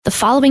The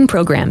following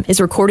program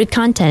is recorded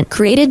content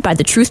created by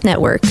the Truth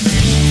Network.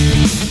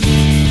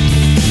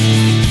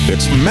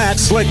 It's Matt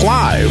Slick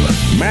Live.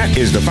 Matt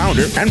is the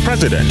founder and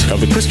president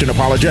of the Christian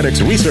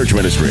Apologetics Research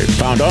Ministry,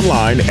 found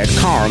online at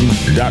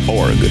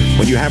carm.org.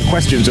 When you have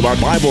questions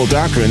about Bible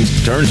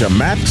doctrines, turn to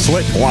Matt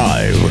Slick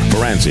Live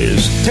for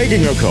answers.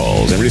 Taking your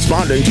calls and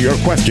responding to your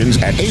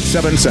questions at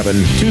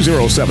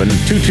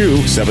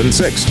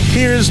 877-207-2276.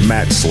 Here's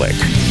Matt Slick.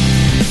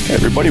 Hey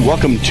everybody,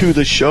 welcome to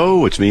the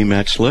show. It's me,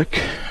 Matt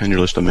Slick, and you're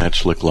listening to Matt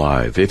Slick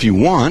Live. If you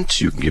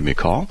want, you can give me a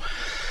call.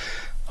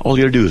 All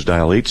you got to do is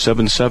dial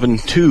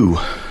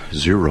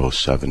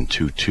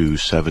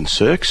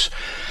 877-207-2276,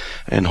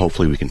 and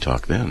hopefully we can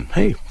talk then.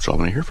 Hey, that's all I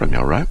want to hear from you,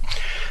 all right?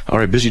 All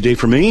right, busy day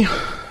for me,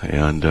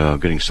 and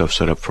getting stuff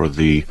set up for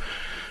the,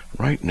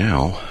 right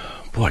now,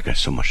 boy, I got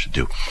so much to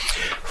do,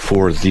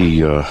 for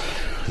the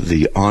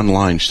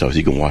online stuff.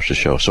 You can watch the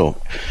show.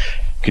 So,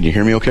 can you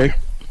hear me okay?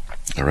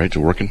 All right, it's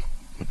working,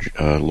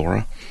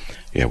 Laura?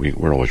 Yeah,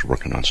 we're always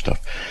working on stuff.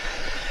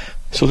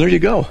 So there you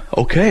go.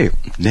 Okay,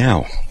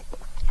 now,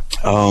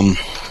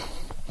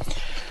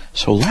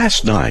 so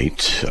last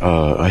night,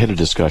 I had a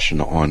discussion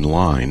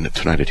online.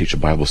 Tonight I teach a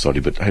Bible study,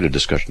 but I had a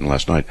discussion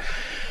last night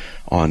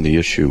on the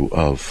issue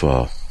of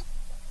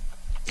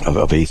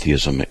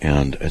atheism,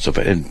 and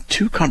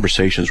two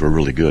conversations were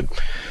really good,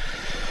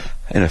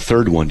 and a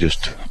third one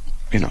just,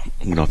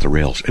 went off the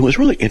rails. It was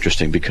really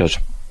interesting because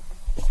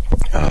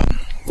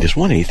this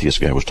one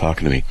atheist guy was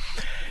talking to me,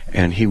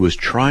 and he was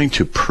trying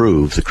to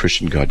prove the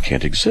Christian God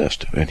can't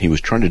exist. And he was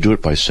trying to do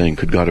it by saying,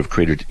 could God have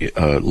created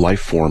a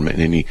life form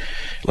in any,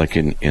 like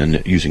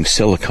in using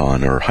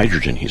silicon or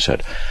hydrogen, he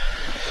said,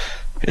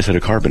 instead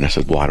of carbon? I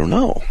said, well, I don't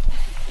know.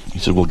 He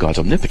said, well, God's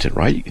omnipotent,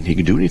 right? And he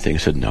can do anything. I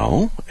said,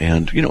 no.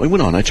 And, he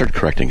went on. I started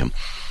correcting him,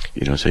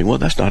 saying, well,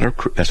 that's not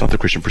the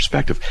Christian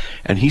perspective.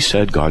 And he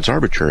said, God's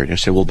arbitrary. And I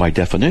said, well, by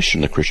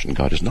definition, the Christian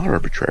God is not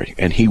arbitrary.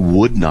 And he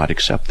would not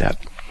accept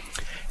that.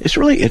 It's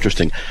really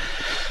interesting,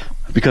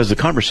 because the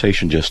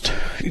conversation just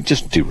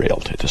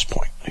derailed at this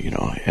point,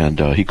 and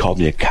he called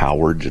me a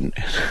coward, and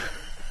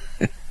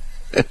he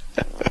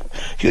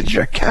said,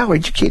 you're a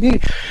coward, you can't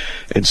eat.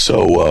 And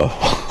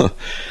so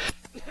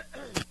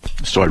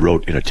I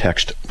wrote in a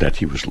text that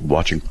he was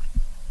watching.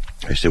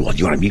 I said, well, do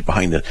you want to meet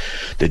behind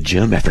the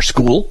gym after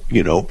school?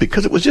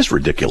 Because it was just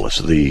ridiculous,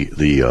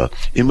 the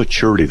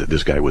immaturity that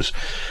this guy was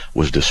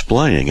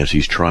displaying as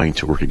he's trying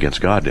to work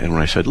against God. And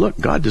when I said, look,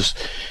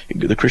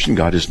 the Christian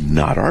God is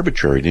not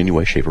arbitrary in any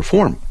way, shape, or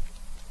form.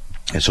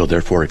 And so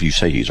therefore, if you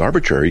say he's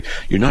arbitrary,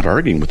 you're not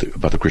arguing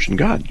about the Christian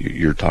God.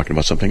 You're talking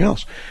about something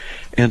else.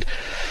 And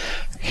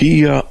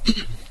he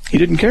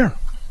didn't care.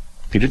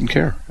 He didn't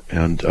care.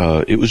 And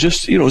it was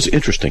just, it was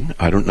interesting.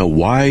 I don't know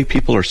why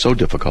people are so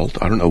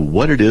difficult. I don't know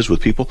what it is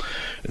with people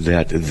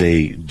that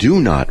they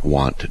do not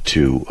want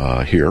to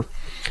hear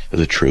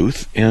the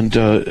truth, and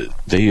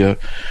they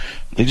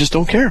just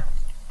don't care.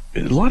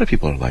 A lot of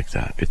people are like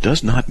that. It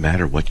does not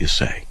matter what you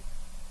say.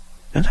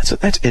 And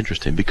that's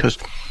interesting, because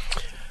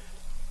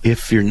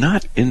if you're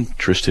not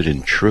interested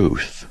in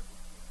truth,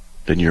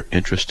 then you're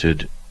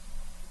interested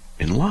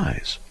in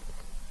lies.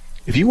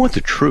 If you want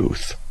the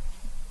truth,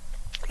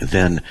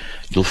 then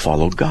you'll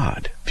follow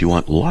God. If you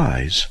want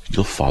lies,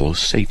 you'll follow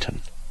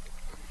Satan.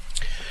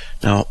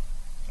 Now,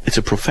 it's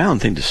a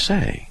profound thing to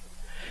say,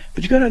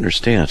 but you got to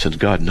understand, since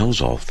God knows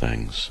all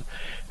things,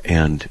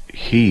 and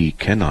he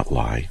cannot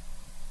lie,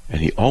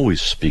 and he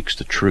always speaks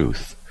the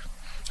truth,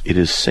 it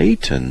is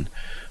Satan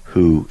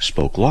who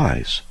spoke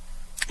lies,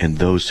 and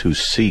those who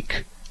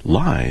seek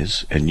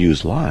lies and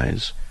use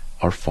lies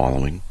are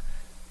following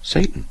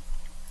Satan.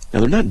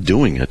 Now, they're not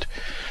doing it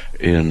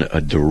in a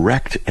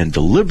direct and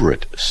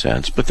deliberate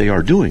sense, but they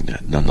are doing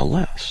that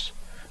nonetheless.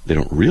 They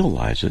don't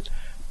realize it,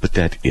 but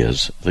that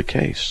is the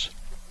case.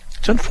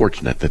 It's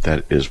unfortunate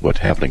that is what's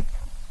happening,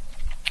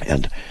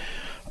 and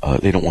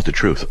they don't want the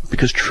truth,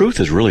 because truth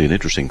is really an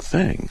interesting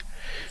thing.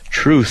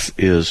 Truth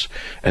is,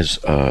 as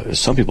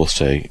some people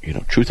say,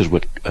 truth is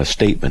a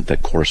statement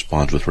that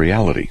corresponds with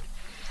reality.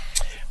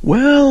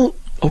 Well,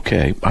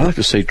 okay, I like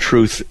to say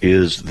truth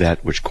is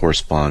that which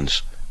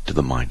corresponds to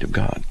the mind of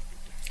God.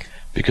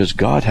 Because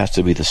God has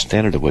to be the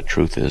standard of what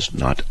truth is,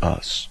 not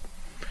us.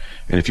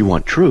 And if you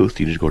want truth,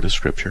 you need to go to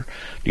Scripture,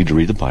 you need to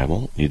read the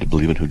Bible, you need to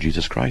believe in who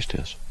Jesus Christ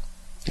is.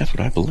 That's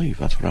what I believe.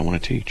 That's what I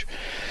want to teach.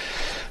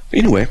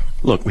 Anyway,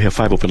 look, we have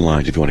 5 open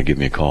lines if you want to give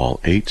me a call.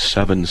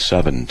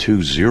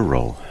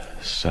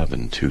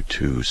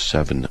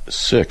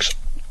 877-207-2276.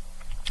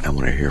 I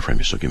want to hear from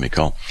you, so give me a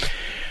call.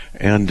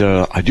 And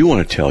I do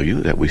want to tell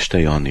you that we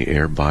stay on the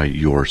air by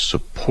your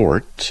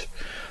support.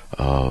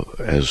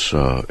 As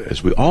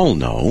we all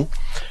know,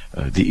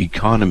 the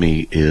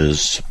economy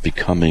is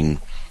becoming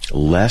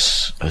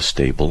less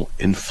stable.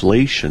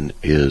 Inflation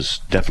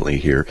is definitely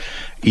here,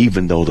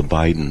 even though the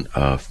Biden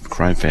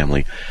crime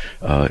family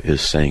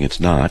is saying it's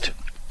not.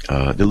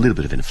 A little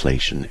bit of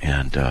inflation,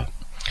 and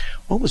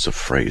what was the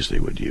phrase they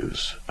would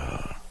use?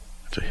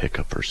 It's a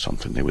hiccup or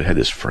something. They would have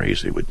this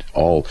phrase. They would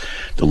all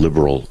the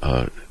liberal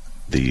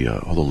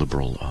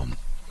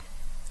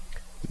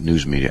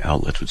news media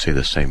outlets would say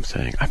the same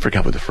thing. I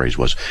forgot what the phrase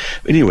was.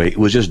 Anyway, it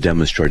was just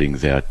demonstrating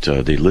that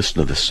they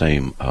listen to the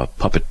same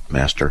puppet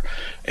master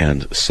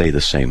and say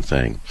the same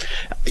thing.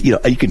 You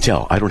can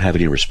tell I don't have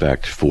any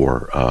respect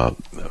for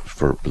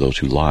those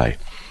who lie.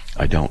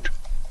 I don't.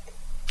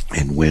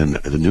 And when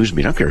the news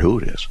media, I don't care who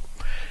it is.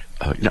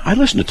 I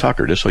listen to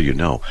Tucker, just so you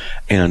know,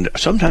 and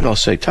sometimes I'll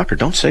say, Tucker,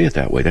 don't say it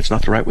that way. That's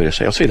not the right way to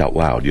say it. I'll say it out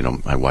loud.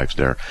 My wife's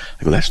there.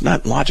 I go, that's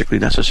not logically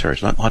necessary.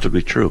 It's not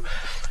logically true.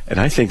 And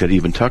I think that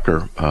even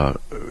Tucker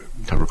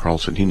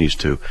Carlson, he needs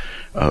to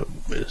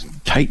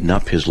tighten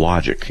up his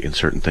logic in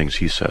certain things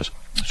he says.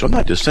 So I'm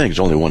not just saying there's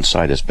only one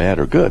side that's bad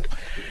or good,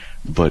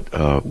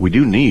 but we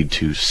do need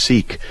to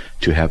seek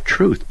to have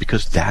truth,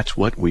 because that's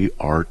what we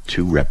are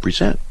to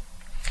represent.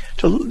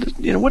 So,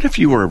 what if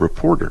you were a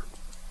reporter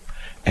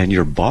and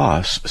your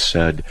boss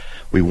said,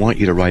 we want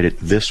you to write it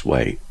this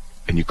way,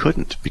 and you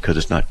couldn't because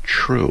it's not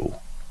true?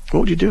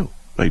 What would you do?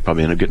 Well, you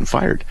probably end up getting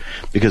fired,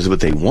 because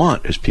what they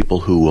want is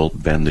people who will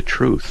bend the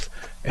truth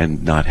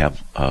and not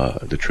have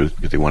the truth,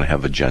 because they want to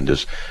have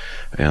agendas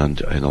and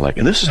the like.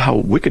 And this is how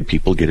wicked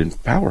people get in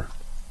power,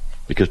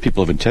 because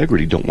people of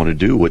integrity don't want to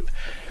do what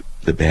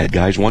the bad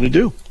guys want to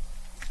do.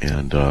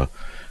 And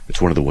it's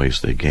one of the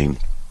ways they gain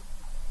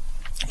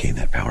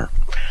that power.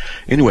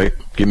 Anyway,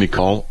 give me a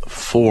call.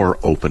 4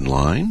 open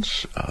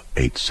lines,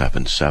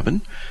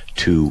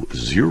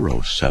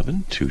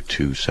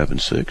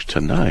 877-207-2276.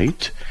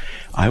 Tonight,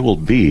 I will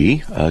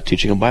be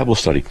teaching a Bible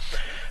study.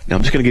 Now,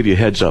 I'm just going to give you a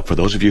heads up for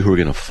those of you who are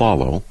going to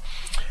follow,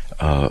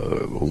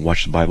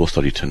 watch the Bible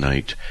study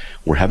tonight.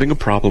 We're having a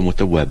problem with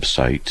the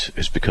website.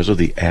 It's because of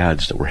the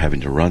ads that we're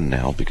having to run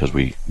now, because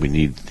we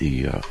need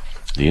the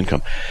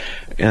income.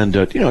 And,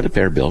 to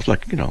pay our bills,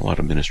 like, a lot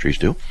of ministries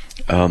do.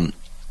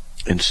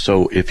 And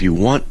so if you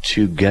want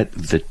to get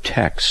the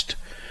text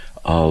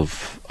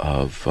of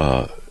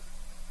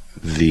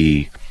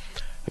the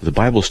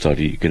Bible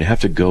study, you're going to have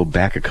to go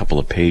back a couple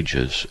of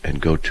pages and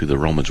go to the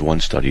Romans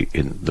 1 study.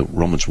 The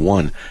Romans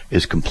 1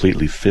 is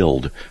completely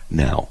filled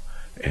now.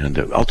 And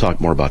I'll talk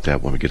more about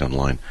that when we get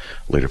online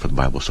later for the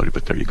Bible study,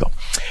 but there you go.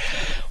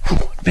 Whew,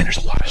 man, there's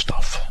a lot of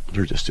stuff.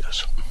 There just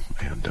is.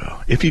 And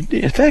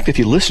if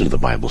you listen to the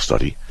Bible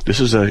study, this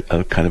is a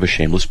kind of a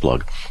shameless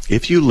plug.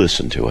 If you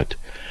listen to it,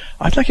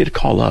 I'd like you to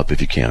call up if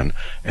you can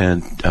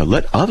and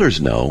let others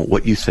know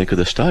what you think of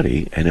the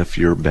study, and if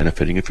you're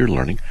benefiting, if you're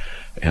learning,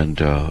 and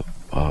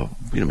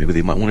maybe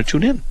they might want to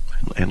tune in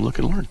and look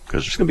and learn,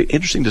 because there's going to be an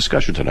interesting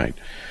discussion tonight.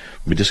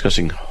 We'll be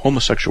discussing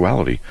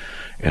homosexuality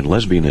and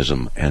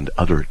lesbianism and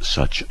other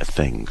such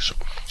things.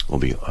 Will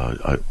be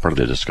a part of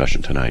the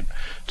discussion tonight.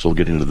 So we'll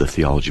get into the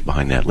theology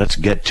behind that. Let's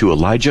get to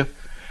Elijah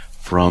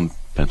from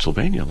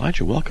Pennsylvania.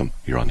 Elijah, welcome.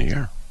 You're on the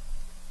air.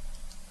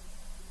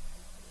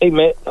 Hey,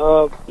 man.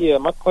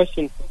 My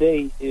question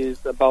today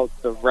is about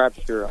the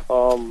rapture.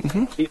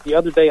 The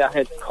other day I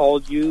had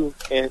called you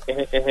and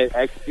had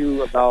asked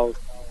you about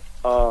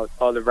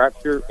the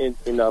rapture in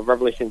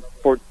Revelation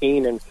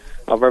 14 and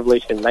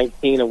Revelation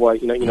 19, and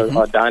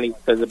what Donnie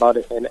says about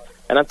it, and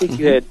I think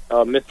you had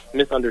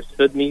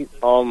misunderstood me.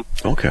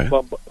 Okay.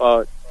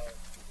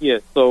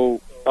 So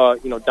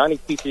Donnie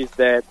teaches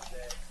that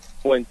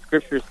when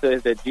Scripture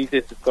says that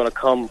Jesus is going to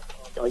come,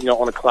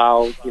 on a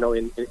cloud,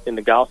 in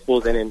the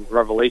Gospels and in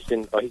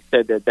Revelation, he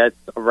said that that's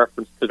a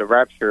reference to the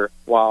rapture,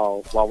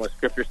 while when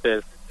Scripture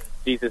says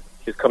Jesus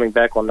is coming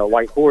back on the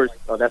white horse,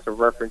 that's a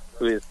reference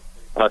to his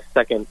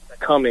second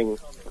coming,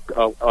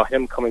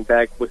 him coming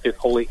back with his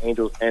holy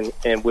angels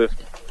and with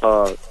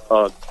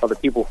other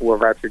people who are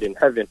raptured in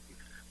heaven.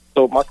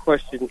 So my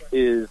question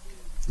is...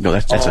 No,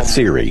 that's a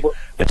theory.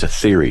 That's a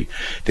theory.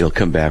 They'll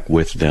come back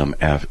with them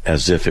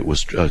as if it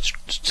was a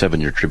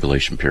 7-year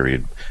tribulation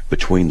period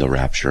between the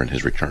rapture and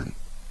his return.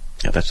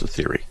 Yeah, that's the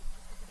theory.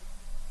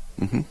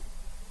 Mm-hmm.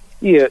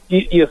 Yeah.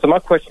 So my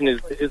question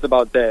is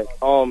about that.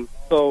 What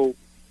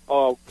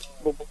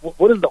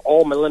is the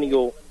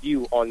all-millennial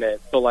view on that?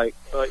 So, like,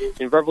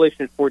 in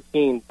Revelation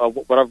 14,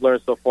 what I've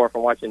learned so far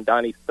from watching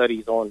Donnie's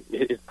studies on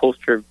his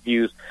post-trib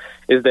views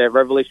is that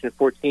Revelation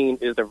 14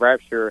 is the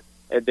rapture,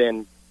 and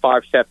then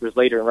 5 chapters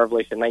later in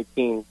Revelation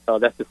 19,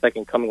 that's the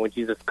second coming, when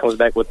Jesus comes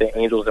back with the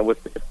angels and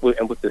with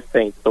the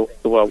saints. So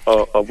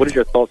what are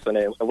your thoughts on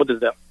that, and what does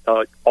that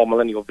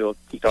all-millennial view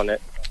teach on that?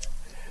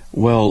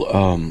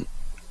 Well,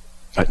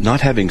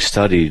 not having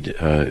studied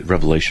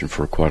Revelation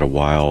for quite a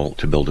while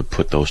to be able to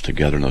put those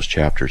together in those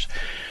chapters,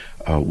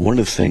 one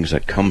of the things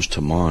that comes to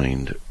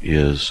mind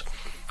is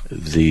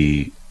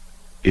the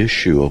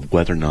issue of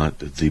whether or not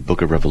the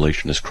book of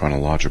Revelation is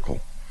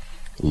chronological.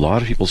 A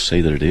lot of people say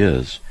that it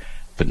is,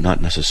 but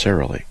not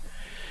necessarily.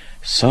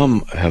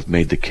 Some have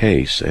made the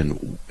case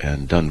and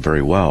done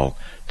very well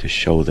to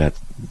show that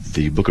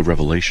the book of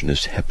Revelation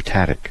is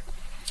heptatic.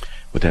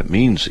 What that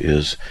means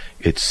is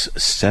it's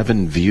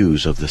 7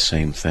 views of the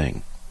same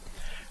thing,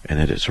 and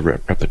that it's a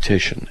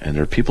repetition. And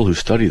there are people who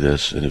study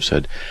this and have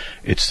said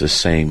it's the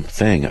same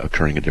thing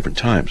occurring at different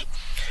times.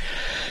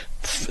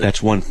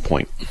 That's one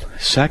point.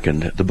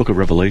 Second, the book of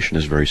Revelation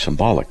is very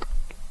symbolic.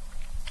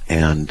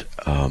 And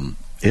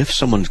if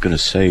someone's going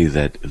to say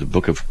that the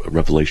book of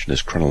Revelation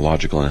is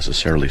chronological,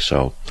 necessarily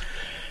so,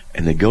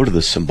 and they go to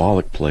the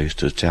symbolic place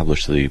to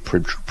establish the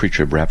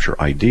pre-trib rapture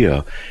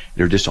idea,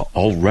 they're just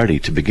already,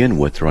 to begin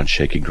with, they're on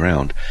shaky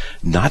ground.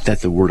 Not that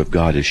the Word of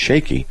God is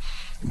shaky,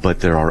 but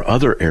there are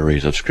other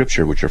areas of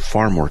Scripture which are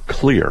far more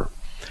clear.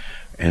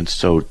 And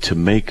so to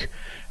make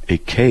a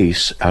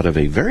case out of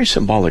a very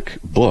symbolic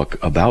book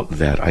about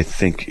that, I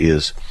think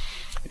is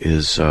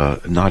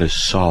not as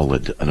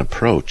solid an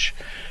approach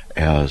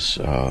as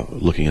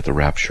looking at the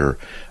rapture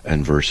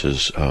and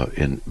verses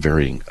in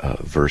varying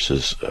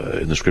verses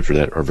in the Scripture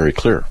that are very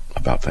clear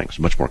about things,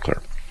 much more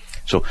clear.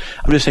 So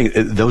I'm just saying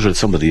those are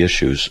some of the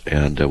issues,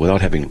 and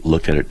without having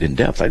looked at it in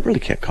depth, I really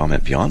can't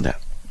comment beyond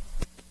that.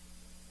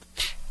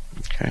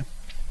 Okay.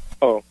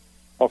 Oh,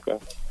 okay.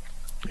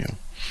 Yeah.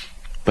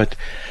 But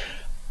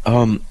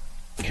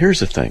here's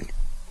the thing,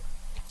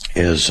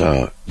 is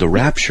the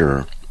rapture,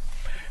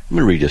 I'm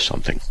going to read you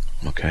something,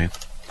 okay?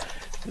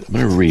 I'm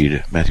going to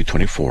read Matthew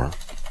 24. I'm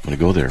going to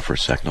go there for a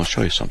second. I'll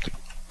show you something.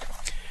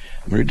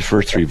 I'm going to read the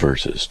first 3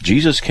 verses.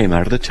 Jesus came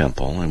out of the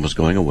temple and was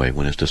going away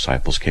when his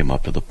disciples came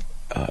up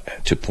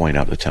to point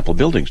out the temple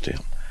buildings to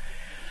him.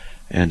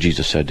 And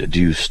Jesus said, "Do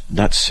you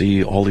not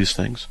see all these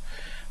things?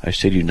 I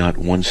say to you, not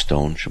one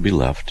stone shall be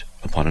left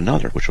upon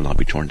another, which will not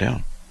be torn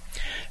down."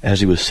 As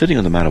he was sitting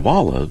on the Mount of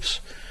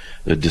Olives,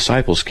 the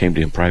disciples came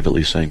to him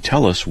privately, saying,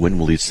 "Tell us, when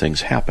will these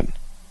things happen?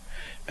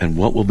 And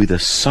what will be the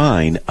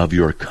sign of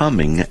your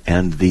coming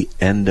and the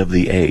end of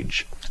the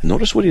age?"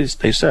 Notice what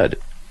they said.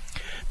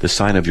 The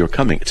sign of your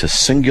coming. It's a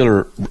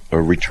singular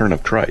return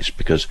of Christ,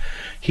 because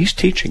he's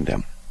teaching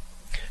them.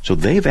 So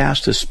they've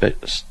asked this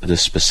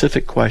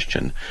specific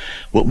question,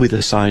 what will be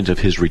the signs of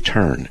his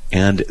return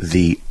and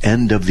the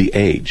end of the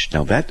age?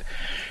 Now that,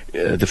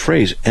 the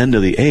phrase end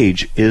of the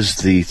age is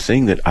the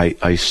thing that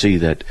I see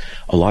that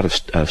a lot of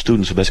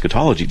students of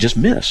eschatology just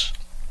miss.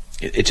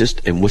 It just,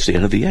 and what's the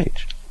end of the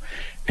age?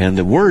 And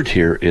the word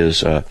here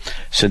is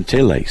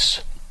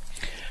synteles,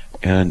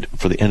 and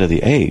for the end of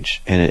the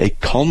age, and a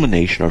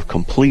culmination or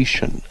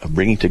completion of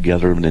bringing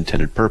together of an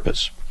intended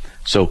purpose.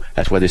 So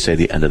that's why they say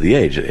the end of the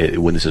age,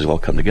 when this has all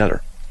come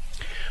together.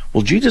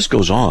 Well, Jesus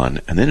goes on,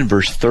 and then in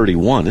verse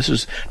 31, this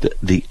is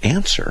the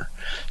answer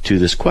to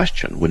this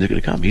question, when is it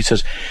going to come? He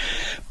says,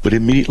 "But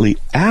immediately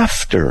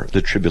after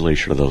the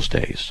tribulation of those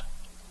days,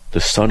 the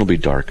sun will be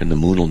darkened, the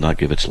moon will not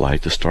give its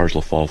light, the stars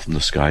will fall from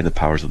the sky, and the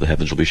powers of the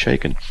heavens will be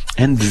shaken.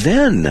 And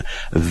then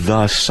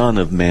the Son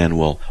of Man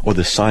will, or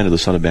the sign of the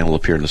Son of Man will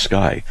appear in the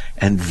sky.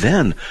 And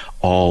then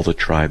all the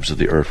tribes of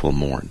the earth will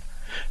mourn.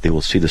 They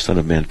will see the Son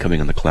of Man coming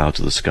on the clouds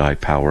of the sky,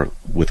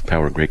 with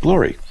power and great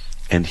glory.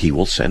 And he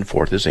will send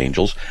forth his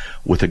angels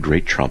with a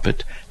great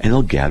trumpet, and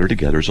he'll gather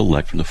together his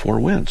elect from the 4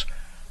 winds."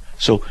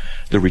 So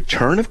the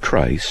return of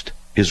Christ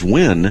is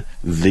when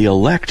the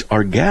elect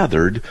are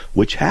gathered,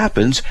 which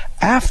happens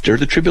after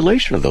the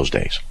tribulation of those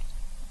days.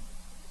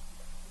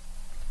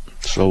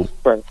 So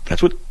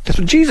that's what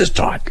Jesus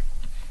taught.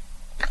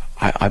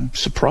 I'm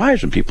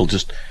surprised when people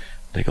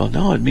they go,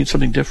 "No, it means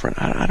something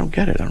different." I don't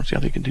get it. I don't see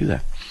how they can do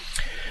that.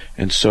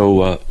 And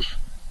so,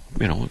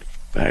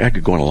 I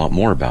could go on a lot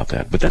more about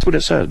that, but that's what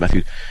it says.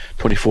 Matthew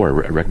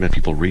 24. I recommend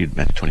people read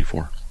Matthew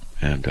 24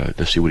 and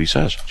to see what he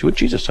says, see what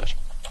Jesus says.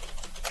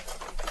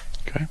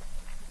 Okay.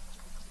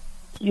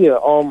 Yeah.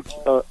 Do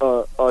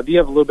you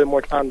have a little bit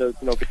more time to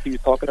continue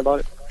talking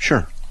about it?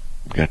 Sure.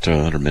 We got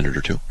another minute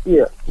or two.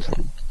 Yeah.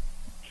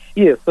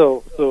 Yeah.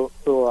 So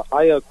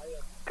I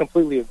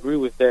completely agree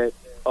with that.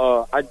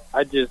 I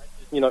just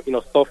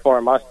so far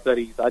in my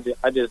studies, I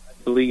just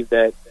believe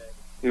that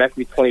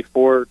Matthew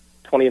 24,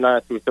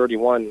 29 through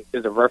 31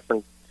 is a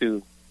reference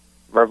to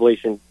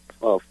Revelation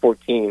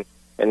 14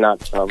 and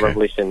not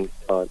Revelation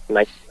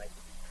 19.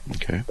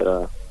 Okay.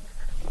 But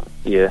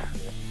yeah.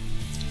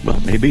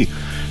 Well, maybe.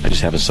 I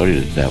just haven't studied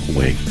it that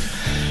way.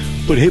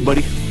 But hey,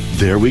 buddy,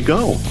 there we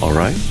go. All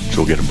right. So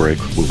we'll get a break,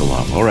 move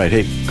along. All right.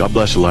 Hey, God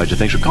bless, Elijah.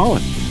 Thanks for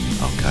calling.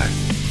 Okay.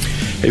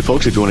 Hey,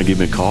 folks, if you want to give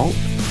me a call,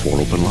 4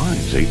 open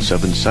lines,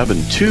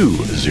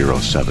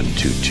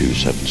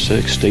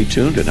 877-207-2276. Stay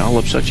tuned, and I'll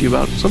upset you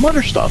about some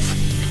other stuff.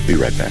 Be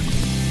right back.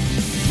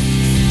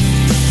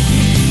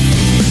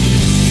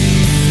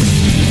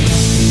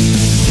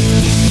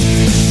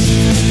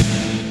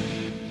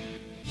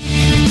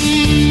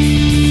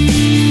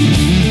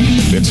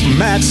 It's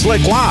Matt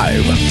Slick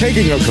Live,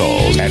 taking your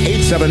calls at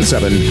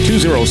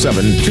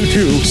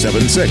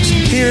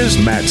 877-207-2276. Here's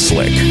Matt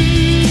Slick.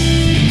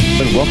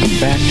 And welcome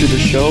back to the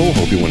show.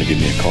 Hope you want to give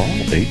me a call.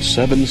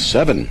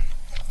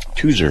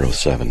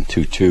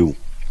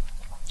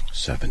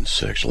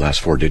 877-207-2276. The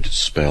last 4 digits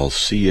spell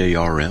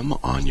CARM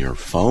on your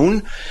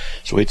phone.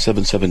 So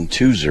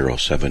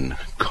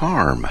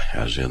 877-207-CARM,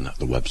 as in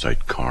the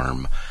website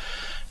carm.org.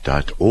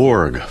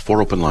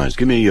 4 open lines.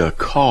 Give me a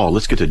call.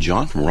 Let's get to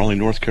John from Raleigh,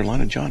 North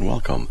Carolina. John,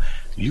 welcome.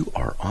 You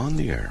are on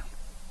the air.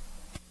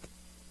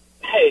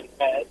 Hey,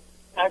 Matt.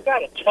 I've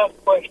got a tough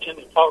question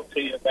to talk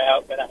to you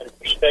about, but I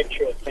respect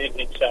your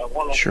opinion, so I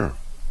want to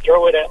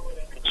throw it out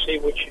and see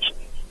what you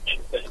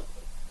think.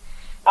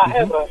 I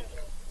have a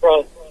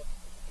brother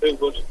who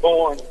was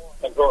born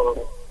a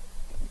girl.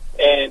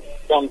 And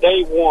from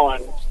day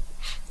one,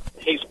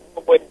 she's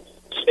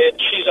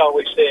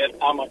always said,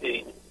 I'm a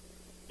he.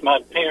 My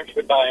parents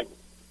would buy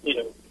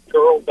him,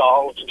 girl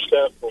dolls and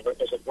stuff for her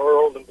as a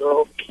girl.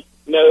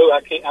 No, I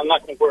can't. I'm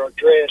not going to wear a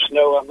dress.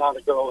 No, I'm not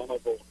a girl. I'm a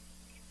boy.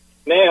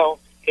 Now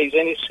he's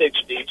in his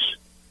 60s.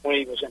 When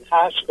he was in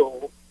high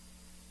school,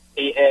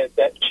 he had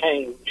that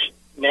change.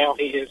 Now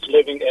he is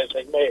living as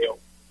a male.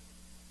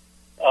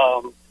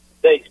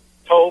 They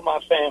told my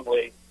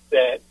family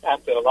that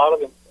after a lot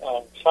of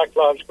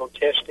psychological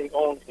testing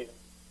on him,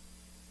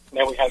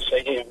 now we have to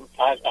say him.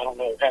 I don't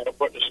know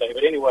what to say,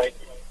 but anyway,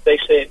 they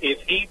said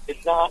if he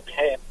did not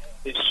have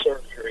this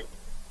surgery,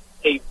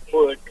 he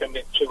would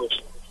commit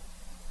suicide.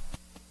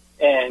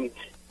 And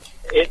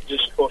it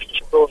just, of course,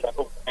 destroyed our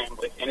whole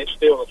family, and it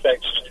still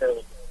affects us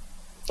terribly.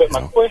 But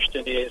my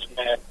question is,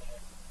 Matt,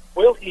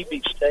 will he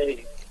be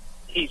saved?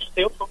 He's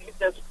still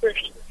believed as a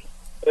Christian,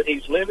 but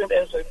he's living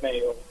as a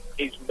male.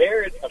 He's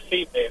married a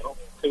female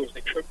who is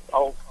a true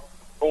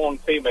all-born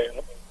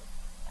female,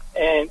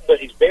 but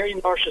he's very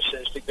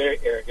narcissistic, very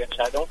arrogant.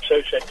 I don't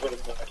associate with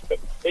him much,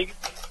 but the big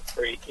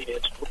three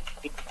is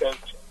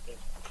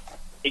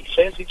he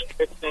says he's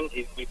Christian.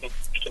 We've been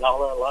Christian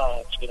all our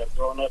lives,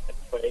 growing up in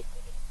the way.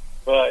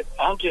 But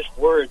I'm just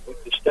worried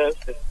with the stuff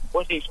that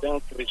what he's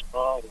done to his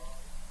body.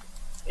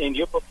 In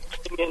your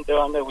opinion,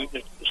 though, I know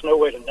there's no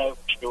way to know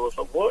for sure,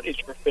 but what is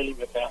your feeling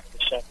about the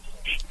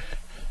salvation?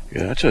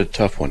 Yeah, that's a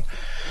tough one.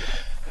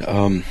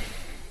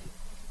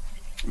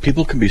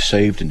 People can be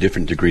saved in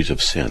different degrees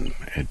of sin.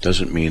 It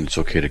doesn't mean it's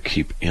okay to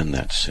keep in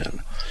that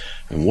sin.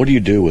 And what do you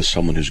do with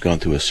someone who's gone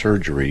through a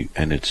surgery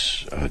and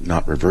it's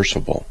not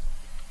reversible,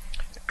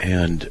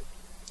 and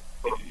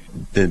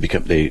then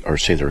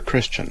say they're a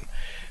Christian?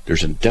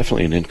 There's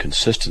definitely an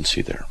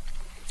inconsistency there.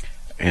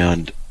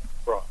 And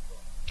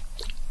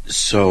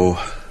so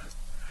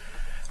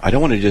I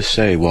don't want to just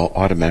say, well,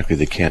 automatically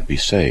they can't be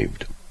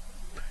saved.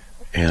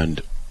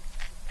 And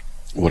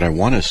what I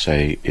want to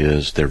say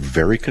is they're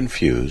very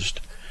confused.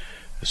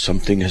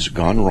 Something has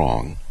gone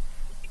wrong,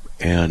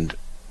 and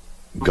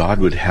God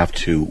would have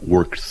to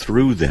work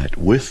through that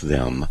with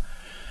them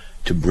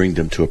to bring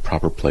them to a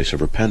proper place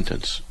of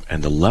repentance.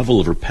 And the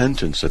level of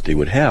repentance that they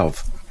would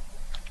have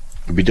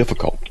would be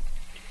difficult.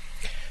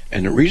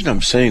 And the reason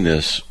I'm saying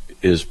this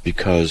is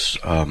because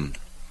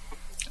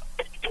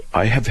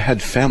I have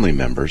had family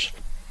members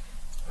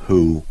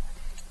who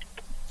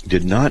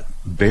did not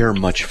bear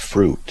much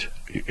fruit.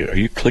 Are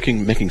you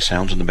making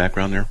sounds in the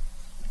background there?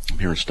 I'm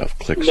hearing stuff,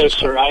 clicks. No,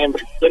 sir. I am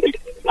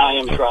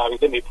driving.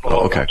 Let me pull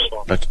over. Okay.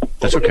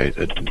 That's okay.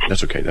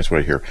 That's okay. That's what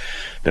I hear.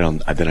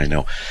 Then I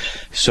know.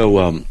 So,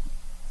 and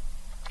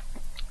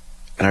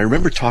I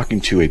remember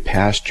talking to a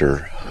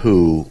pastor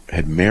who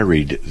had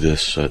married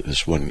this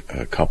one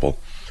couple,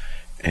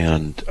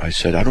 and I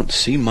said, I don't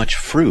see much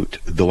fruit,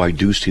 though I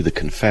do see the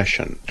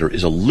confession. There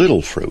is a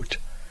little fruit,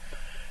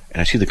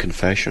 and I see the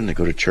confession. They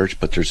go to church,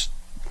 but there's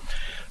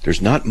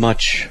not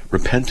much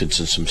repentance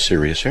in some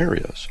serious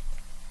areas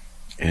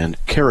and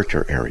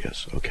character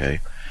areas, okay?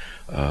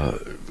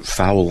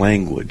 Foul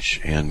language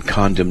and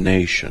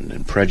condemnation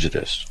and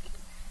prejudice.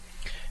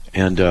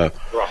 And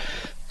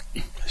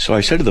so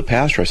I said to the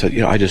pastor, I said,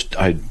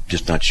 I'm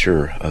just not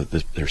sure of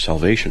their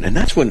salvation. And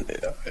that's when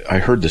I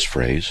heard this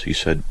phrase. He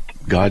said,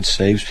 God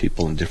saves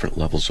people in different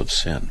levels of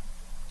sin.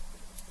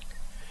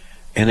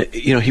 And,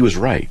 he was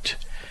right.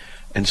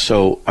 And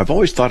so I've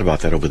always thought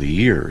about that over the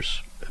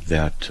years,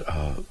 that,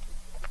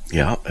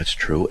 that's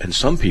true. And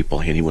some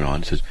people, and he went on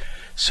and says,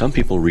 some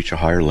people reach a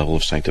higher level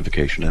of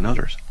sanctification than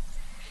others.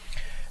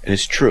 And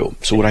it's true.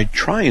 So what I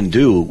try and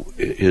do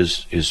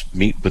is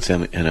meet with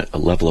them in a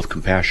level of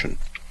compassion.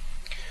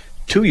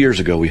 2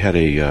 years ago, we had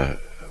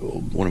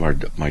one of our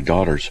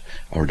daughters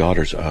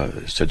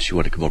said she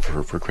wanted to come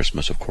over for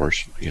Christmas, of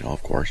course.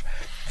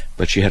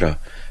 But she had a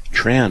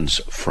trans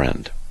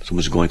friend. Someone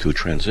was going through a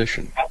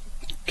transition.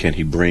 Can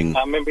he bring...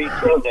 I remember you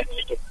said that.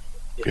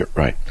 Yeah,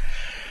 right.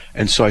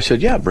 And so I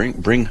said, yeah,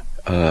 bring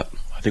I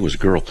think it was a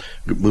girl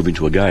moving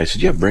to a guy. I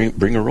said, yeah,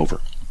 bring her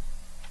over.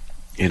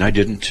 And I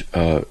did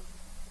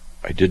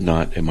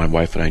not, and my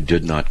wife and I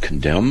did not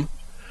condemn,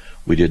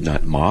 we did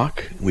not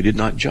mock, we did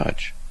not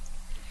judge.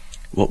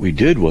 What we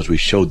did was we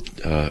showed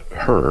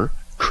her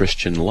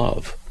Christian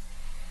love.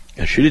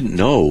 And she didn't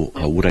know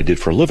what I did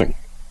for a living.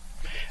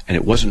 And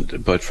it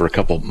wasn't but for a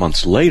couple of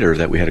months later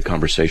that we had a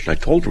conversation. I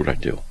told her what I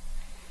do.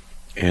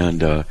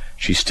 And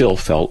she still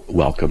felt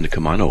welcome to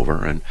come on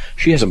over. And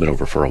she hasn't been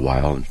over for a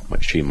while. And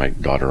she and my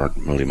daughter aren't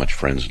really much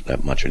friends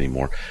that much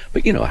anymore.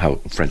 But you know how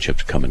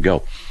friendships come and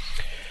go.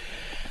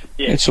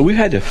 Yeah. And so we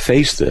had to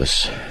face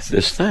this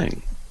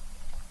thing.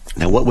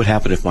 Now, what would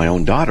happen if my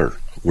own daughter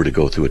were to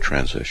go through a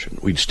transition?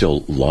 We'd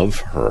still love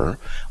her.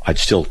 I'd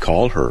still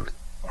call her,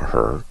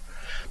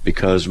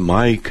 because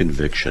my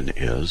conviction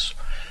is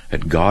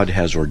that God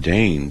has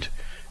ordained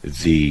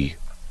the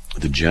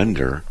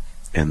gender,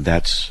 and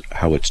that's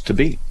how it's to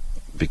be.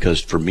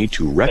 Because for me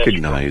to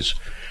recognize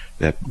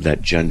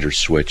that gender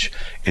switch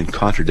in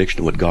contradiction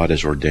to what God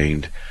has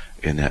ordained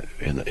in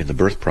the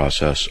birth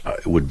process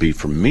would be,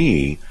 for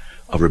me,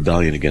 a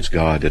rebellion against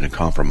God and a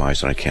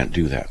compromise, and I can't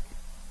do that.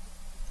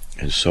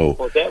 And so,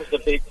 well, that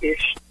was a big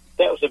issue.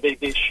 That was a big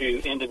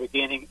issue in the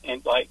beginning.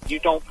 And like, you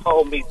don't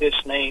call me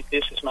this name.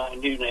 This is my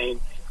new name.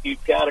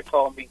 You've got to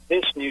call me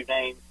this new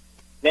name.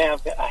 Now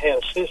I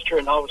had a sister,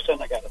 and all of a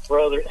sudden I got a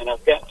brother, and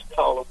I've got to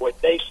call them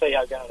what they say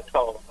I got to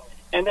call them,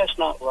 and that's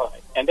not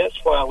right. And that's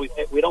why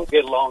we don't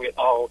get along at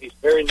all. He's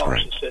very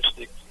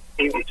narcissistic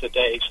even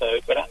today. So,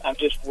 but I'm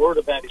just worried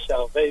about his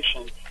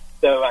salvation.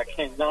 Though I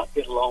cannot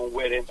get along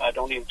with him, I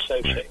don't even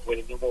associate with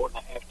him anymore than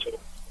I have to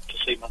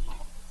see my mom,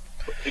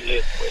 who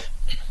lives with.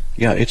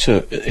 Yeah, it's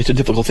a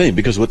difficult thing,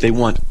 because what they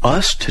want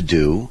us to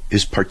do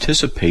is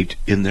participate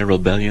in their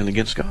rebellion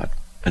against God,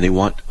 and they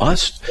want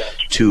us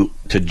to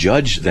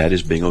judge that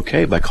as being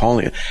okay by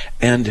calling it.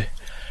 And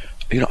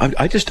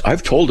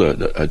I've told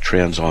a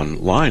trans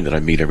online that I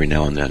meet every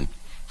now and then.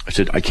 I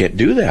said, I can't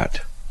do that.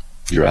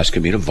 You're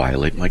asking me to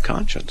violate my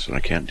conscience, and I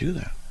can't do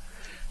that.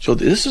 So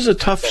this is a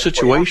tough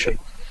situation.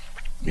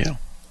 Yeah.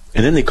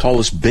 And then they call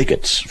us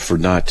bigots for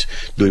not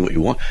doing what you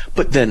want.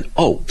 But then,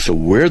 so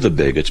we're the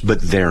bigots, but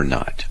they're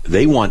not.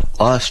 They want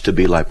us to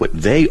be like what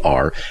they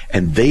are,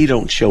 and they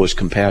don't show us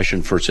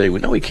compassion for saying,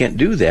 well, no, we can't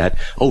do that.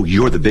 Oh,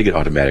 you're the bigot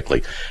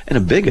automatically. And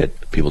a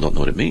bigot, people don't know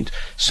what it means.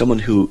 Someone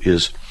who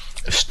is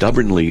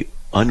stubbornly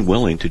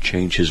unwilling to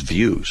change his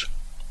views.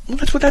 Well,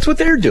 that's what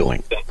they're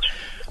doing.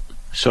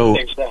 So,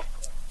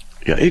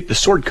 yeah, the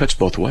sword cuts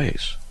both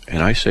ways.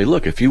 And I say,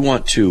 look, if you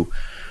want to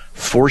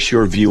force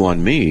your view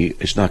on me,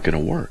 it's not going to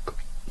work.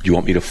 Do you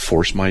want me to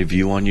force my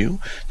view on you?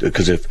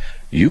 Because if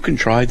you can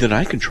try, then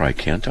I can try,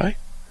 can't I?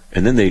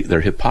 And then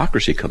their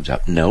hypocrisy comes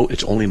out. No,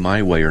 it's only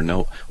my way or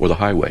the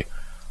highway.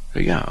 So,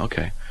 yeah,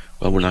 okay.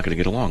 Well, we're not going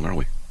to get along, are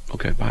we?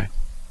 Okay, bye.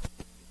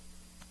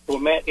 Well,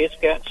 Matt, it's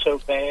gotten so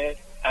bad,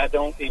 I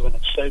don't even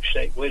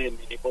associate with him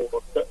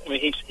anymore. I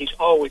mean, he's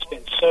always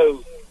been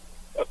so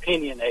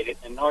opinionated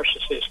and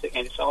narcissistic,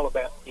 and it's all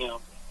about him.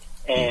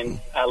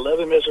 And I love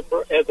him as a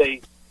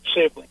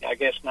sibling, I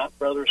guess, not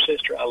brother or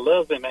sister. I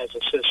love him as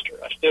a sister.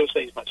 I still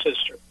say he's my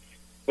sister.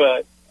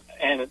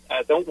 And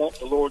I don't want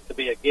the Lord to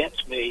be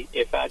against me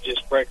if I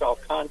just break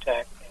off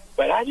contact.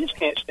 But I just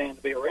can't stand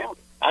to be around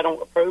him. I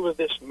don't approve of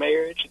this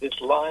marriage,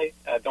 this life.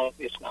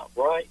 It's not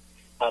right.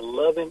 I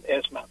love him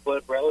as my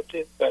blood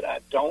relative, but I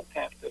don't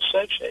have to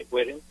associate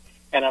with him.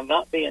 And I'm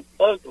not being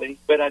ugly,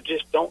 but I do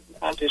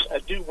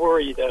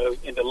worry, though,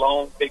 in the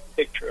long, big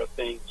picture of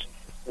things,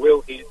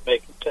 will he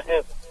make it to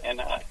heaven? And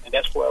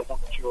that's where I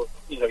want your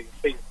feeling.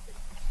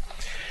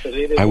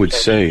 I would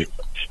say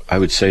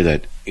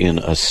that in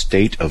a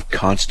state of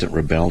constant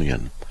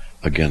rebellion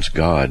against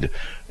God,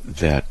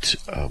 that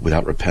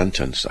without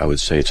repentance, I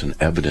would say it's an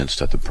evidence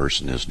that the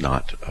person is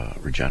not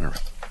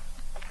regenerate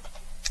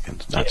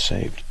and not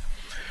saved.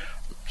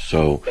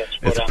 So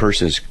if a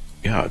person is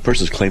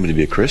claiming to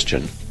be a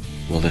Christian,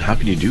 well, then how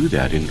can you do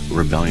that in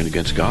rebellion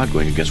against God,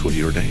 going against what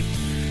He ordained?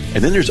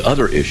 And then there's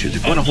other issues.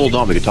 If you want to hold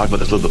on, we can talk about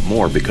this a little bit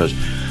more, because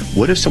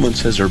what if someone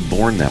says they're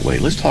born that way?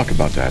 Let's talk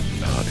about that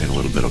in a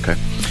little bit, okay?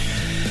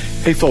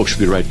 Hey, folks,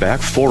 we'll be right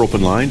back. 4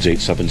 open lines,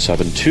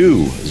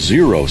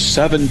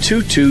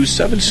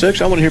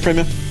 877-207-2276. I want to hear from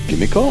you. Give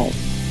me a call.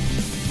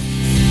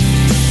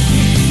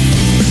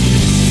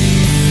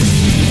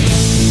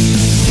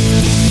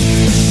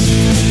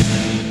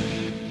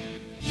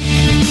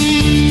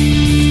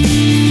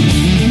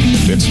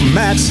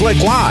 Matt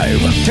Slick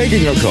Live,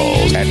 taking your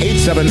calls at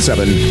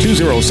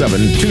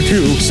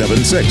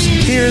 877-207-2276.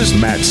 Here's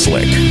Matt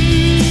Slick.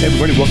 Hey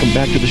everybody, welcome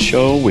back to the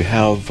show. We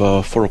have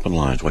 4 open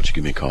lines. Why don't you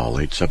give me a call,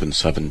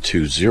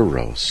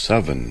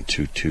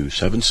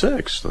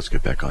 877-207-2276. Let's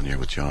get back on here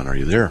with John. Are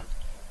you there?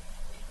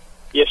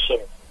 Yes, sir.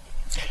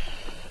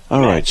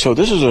 All right, so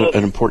this is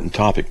an important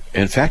topic.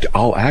 In fact,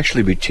 I'll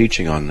actually be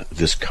teaching on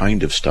this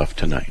kind of stuff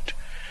tonight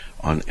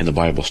in the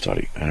Bible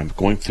study. And I'm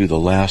going through the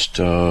last...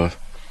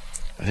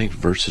 I think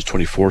verses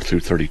 24 through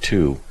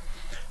 32,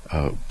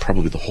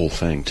 probably the whole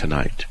thing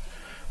tonight,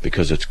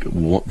 because it's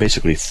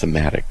basically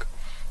thematic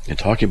and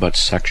talking about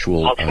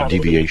sexual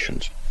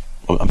deviations.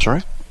 Oh, I'm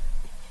sorry?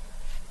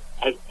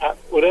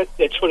 Well,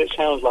 that's what it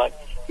sounds like.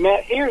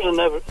 Matt, here's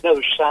another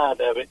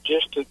side of it.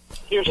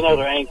 Here's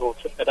another angle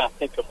that I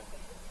think of.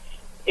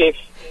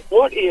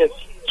 What if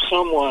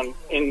someone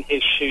in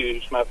his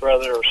shoes, my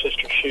brother or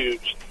sister's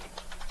shoes,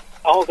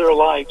 all their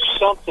life,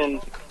 something,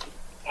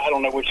 I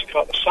don't know what you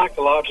call it,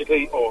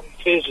 psychologically or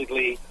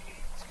physically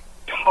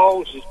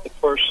causes the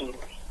person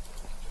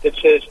that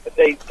says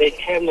they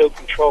have no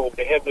control,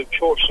 they have no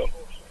choice over.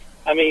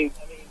 I mean,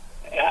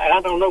 I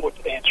don't know what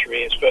the answer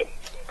is, but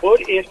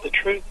what if the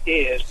truth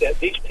is that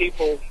these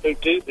people who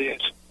do this,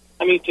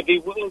 I mean, to be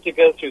willing to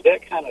go through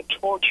that kind of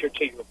torture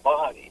to your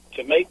body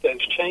to make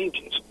those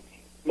changes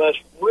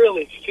must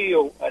really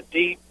feel a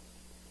deep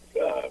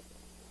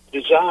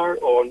desire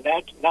or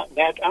I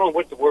don't know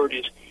what the word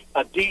is,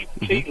 a deep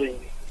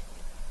feeling.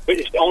 But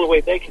it's the only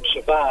way they can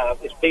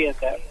survive is being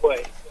that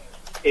way.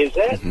 Is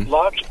that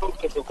logical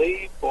to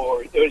believe,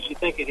 or do you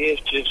think it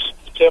is just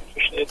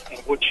selfishness and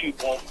what you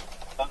want?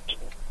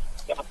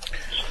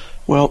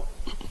 Well,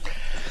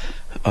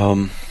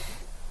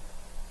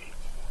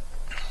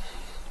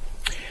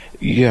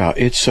 Yeah,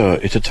 it's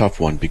a tough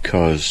one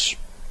because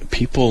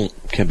people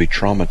can be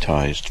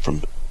traumatized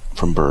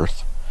from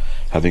birth,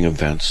 having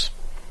events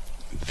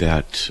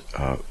that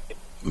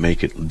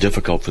make it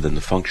difficult for them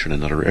to function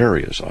in other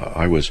areas.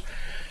 I was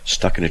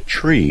stuck in a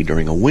tree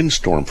during a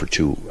windstorm for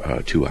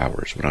 2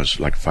 hours when I was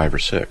like 5 or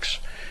 6,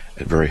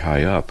 and very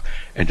high up.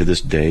 And to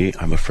this day,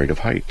 I'm afraid of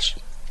heights.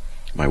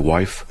 My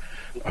wife,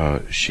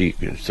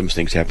 some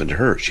things happen to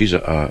her. She's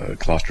a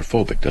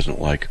claustrophobic, doesn't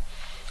like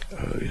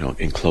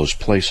enclosed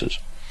places.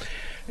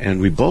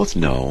 And we both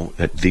know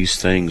that these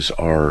things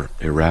are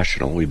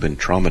irrational. We've been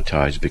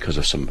traumatized because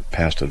of some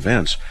past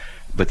events,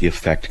 but the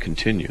effect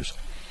continues.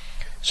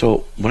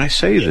 So when I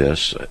say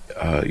this,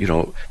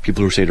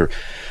 people who say they're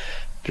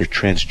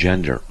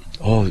transgender,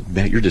 oh,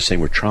 Matt, you're just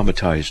saying we're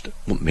traumatized.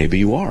 Well, maybe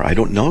you are. I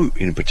don't know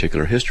any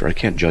particular history. I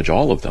can't judge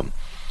all of them.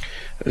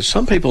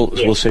 Some people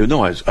will say,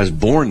 no, I was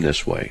born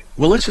this way.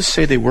 Well, let's just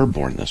say they were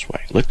born this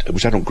way,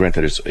 which I don't grant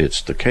that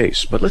it's the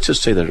case, but let's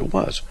just say that it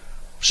was.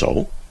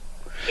 So?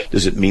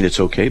 Does it mean it's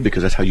okay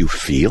because that's how you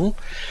feel?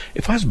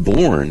 If I was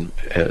born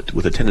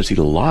with a tendency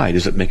to lie,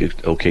 does it make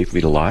it okay for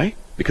me to lie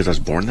because I was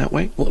born that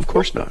way? Well, of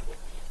course not.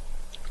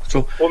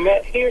 So, well,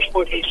 Matt, here's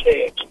what he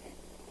says.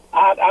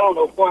 I don't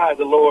know why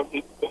the Lord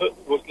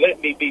would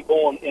let me be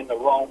born in the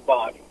wrong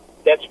body.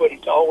 That's what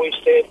he's always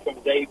said from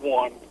day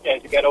one,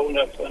 as he got old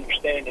enough to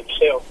understand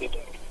himself. Is,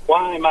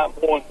 why am I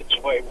born this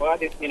way? What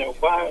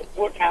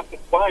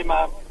happened? Why am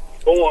I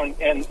born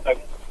in a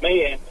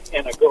man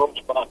in a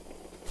girl's body?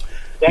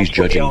 That's he's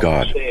judging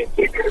God.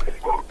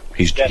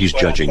 He's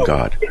judging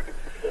God.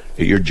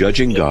 You're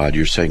judging God.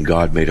 You're saying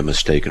God made a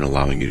mistake in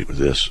allowing you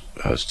this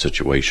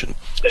situation.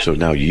 So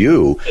now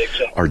you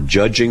are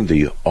judging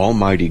the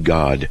Almighty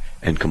God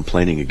and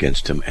complaining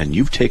against him, and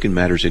you've taken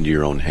matters into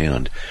your own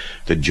hand.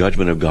 The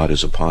judgment of God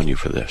is upon you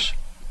for this.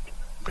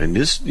 And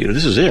this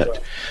is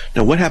it.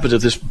 Now, what happens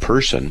if this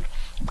person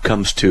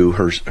comes to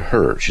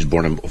her, she's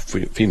born a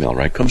female,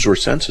 right? Comes to her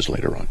senses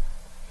later on,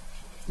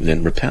 and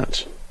then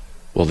repents.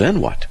 Well, then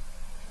what?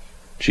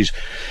 She's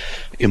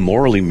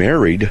immorally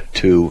married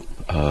to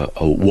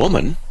a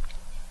woman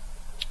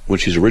when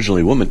she's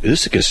originally a woman.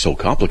 This gets so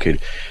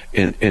complicated.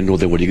 And well,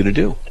 then what are you going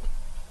to do?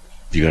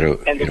 You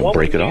got to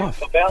break it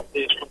off. About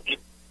this,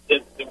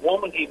 the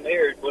woman he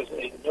married was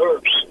a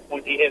nurse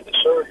when he had the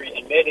surgery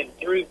and met him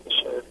through the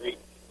surgery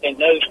and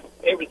knows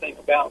everything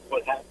about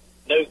what happened,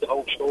 knows the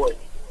whole story,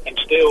 and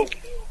still,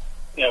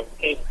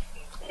 came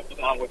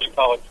on what you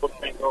call it,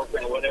 boyfriend,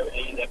 girlfriend, or whatever,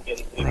 and ended up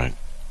getting married. Right.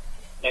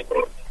 And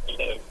so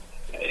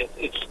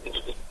it's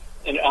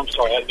and I'm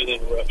sorry, I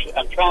didn't interrupt you.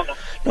 I'm trying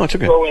to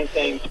throw in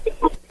things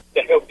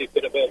to help you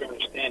get a better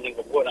understanding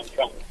of what I'm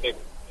trying to figure.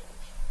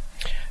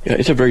 Yeah,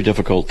 it's a very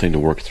difficult thing to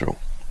work through,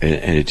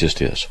 and it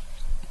just is.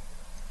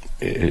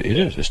 It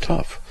is. It's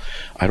tough.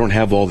 I don't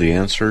have all the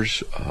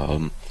answers.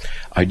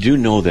 I do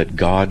know that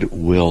God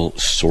will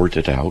sort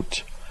it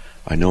out.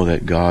 I know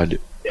that God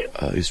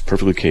is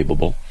perfectly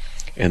capable,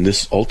 and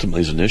this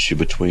ultimately is an issue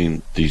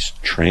between these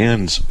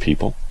trans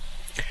people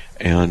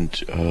and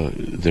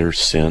their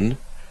sin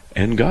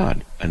and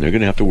God, and they're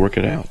going to have to work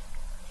it out.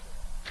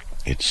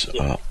 It's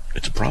a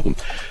problem,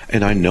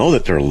 and I know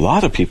that there are a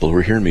lot of people who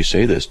are hearing me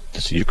say this.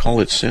 You call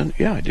it sin?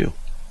 Yeah, I do.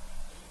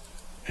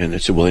 And they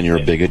say, well, then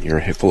you're a bigot, and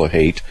you're full of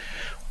hate.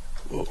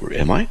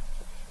 Am I?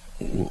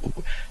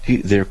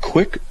 They're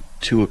quick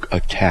to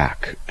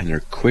attack, and they're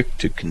quick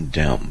to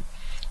condemn,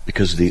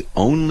 because the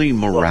only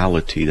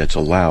morality that's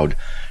allowed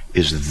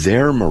is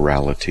their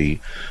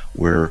morality,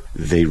 where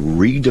they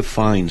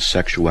redefine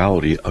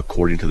sexuality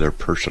according to their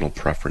personal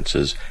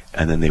preferences,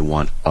 and then they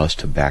want us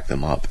to back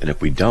them up. And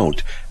if we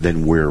don't,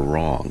 then we're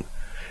wrong.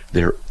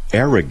 Their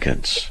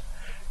arrogance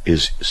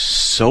is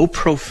so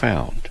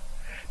profound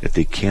that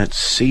they can't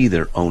see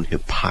their own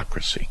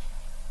hypocrisy.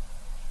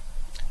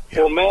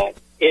 Yeah. Well, Matt,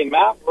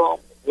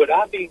 would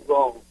I be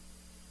wrong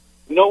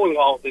knowing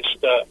all this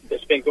stuff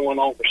that's been going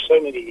on for so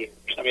many years?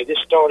 I mean, this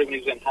started when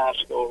he was in high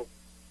school,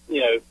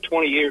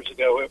 20 years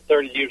ago,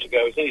 30 years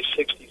ago. He's in his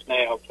 60s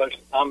now. Plus,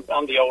 I'm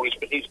the oldest,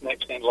 but he's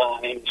next in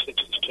line, in his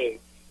 60s too.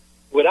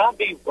 Would I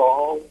be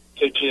wrong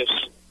to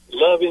just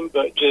love him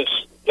but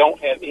just don't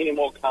have any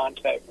more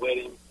contact with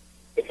him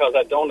because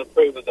I don't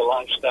approve of the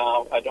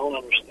lifestyle, I don't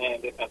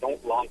understand it, I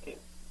don't like it,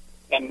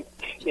 and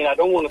I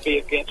don't want to be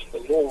against the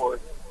Lord,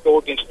 go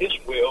against his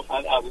will.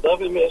 I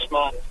love him as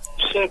my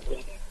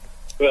sibling,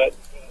 but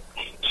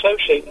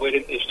associating with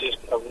him is just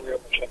a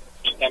real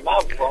challenge. Am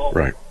I wrong?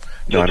 Right.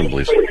 No, I don't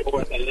believe so.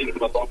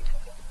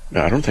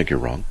 No, I don't think you're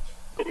wrong.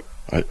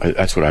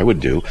 That's what I would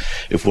do.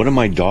 If one of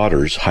my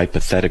daughters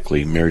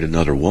hypothetically married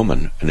another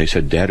woman and they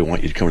said, Dad, I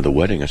want you to come to the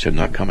wedding, I said, I'm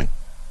not coming.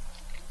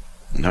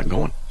 I'm not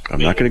going. I'm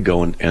not going to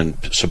go and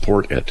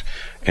support it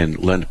and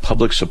lend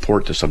public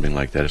support to something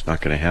like that. It's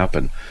not going to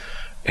happen.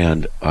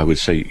 And I would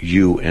say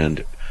you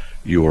and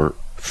your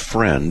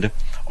friend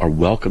are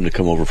welcome to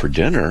come over for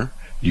dinner.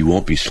 You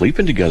won't be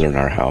sleeping together in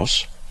our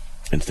house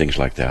and things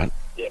like that.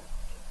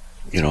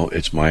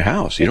 It's my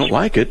house. You don't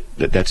like it,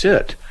 that's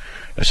it.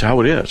 That's how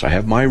it is. I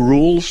have my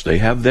rules. They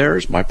have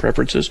theirs, my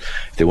preferences.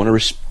 If they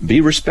want to be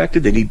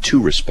respected, they need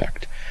to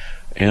respect.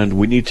 And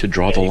we need to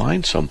draw the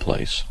line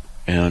someplace.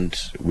 And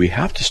we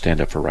have to stand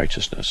up for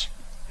righteousness.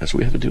 That's what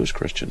we have to do as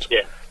Christians.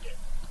 Yeah.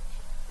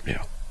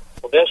 Yeah.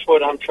 Well, that's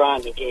what I'm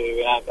trying to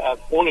do.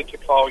 I've wanted to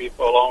call you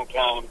for a long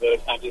time,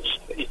 but I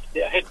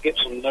had to get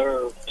some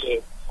nerve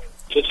to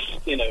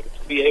just, to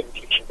be able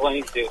to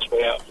explain this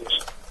without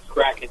just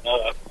cracking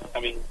up.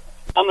 I mean,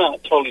 I'm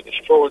not totally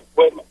destroyed.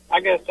 Well,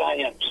 I guess I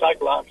am.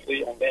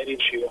 Psychologically, on that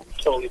issue, I'm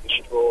totally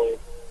destroyed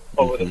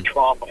over the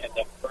trauma and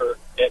the hurt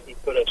that he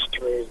put us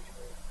through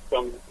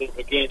from the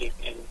beginning.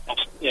 And,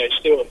 it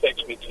still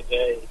affects me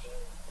today.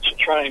 So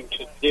trying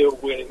to deal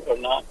with it or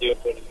not deal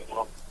with it,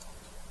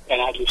 And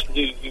I just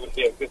knew you would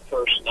be a good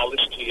person. I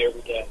listen to you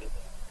every day.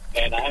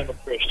 And I am a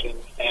Christian,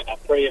 and I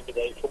pray every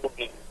day for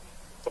him,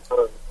 for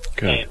her.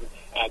 Okay. And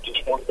I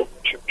just want to know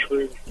what your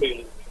true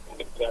feeling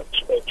is. I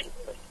respect you.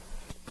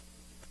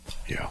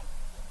 Yeah.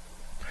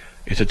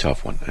 It's a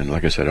tough one. And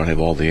like I said, I don't have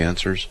all the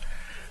answers.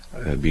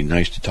 It'd be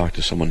nice to talk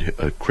to someone,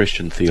 a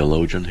Christian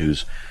theologian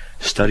who's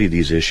studied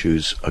these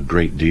issues a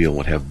great deal,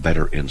 would have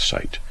better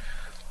insight.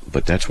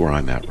 But that's where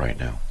I'm at right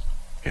now.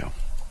 Yeah.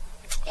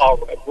 All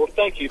right. Well,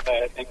 thank you,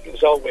 Matt. And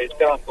as always,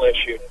 God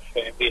bless you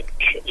and be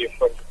your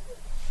friend.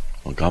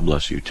 Well, God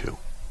bless you too.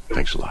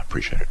 Thanks a lot.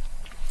 Appreciate it.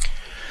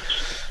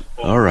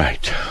 All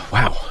right.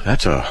 Wow.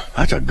 That's a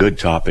good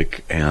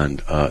topic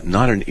and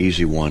not an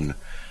easy one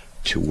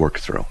to work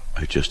through.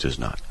 It just is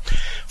not.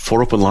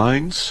 4 open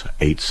lines,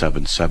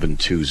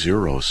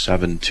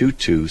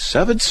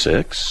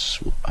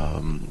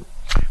 877-207-2276.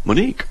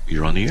 Monique,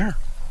 you're on the air.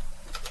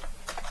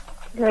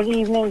 Good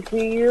evening to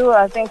you.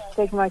 Thanks for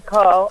taking my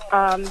call.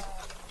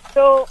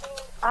 So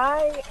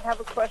I have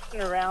a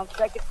question around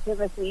 2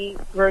 Timothy,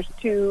 verse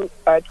 2,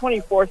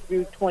 24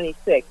 through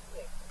 26.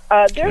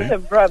 There's a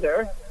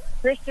brother,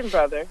 Christian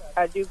brother.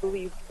 I do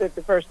believe that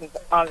the person's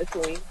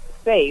honestly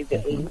saved,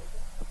 at least.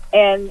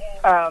 And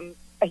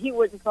he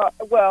wouldn't call,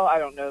 well, I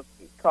don't know if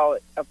you call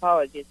it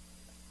apologies,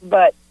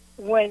 but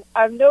when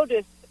I've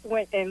noticed,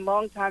 and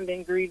long time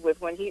been agreed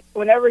with,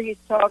 whenever he's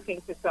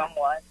talking to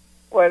someone,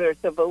 whether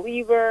it's a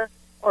believer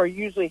or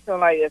usually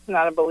somebody that's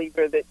not a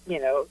believer, that,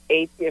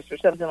 atheist or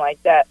something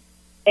like that,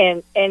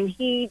 and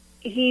he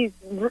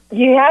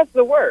has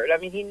the word. I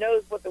mean, he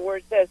knows what the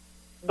word says,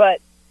 but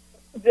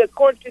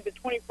according to the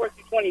 24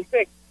 through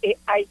 26,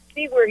 I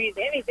see where he's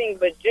anything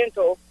but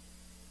gentle.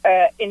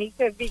 And he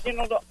says, be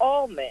gentle to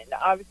all men,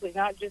 obviously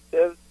not just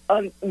the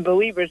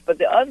unbelievers, but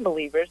the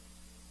unbelievers.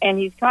 And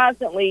he's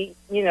constantly,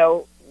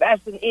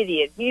 that's an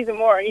idiot. He's a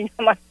more,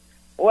 I'm like,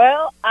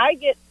 well,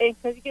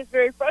 because he gets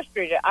very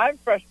frustrated. I'm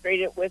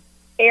frustrated with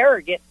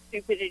arrogant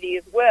stupidity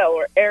as well,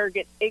 or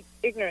arrogant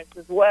ignorance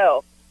as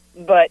well.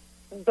 But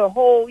the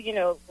whole,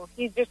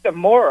 he's just a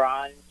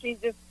moron.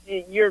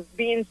 You're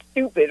being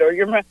stupid, or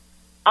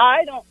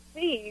I don't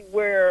see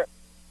where,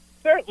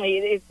 certainly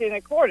it's in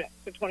accordance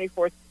to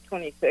 24-26.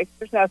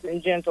 There's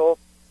nothing gentle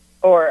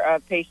or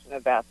patient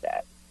about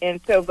that. And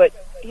so, but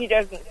he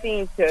doesn't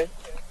seem to,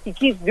 he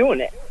keeps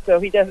doing it, so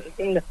he doesn't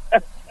seem to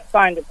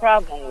find a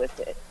problem with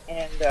it,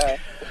 and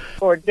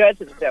or judge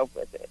himself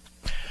with it.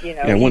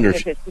 I wonder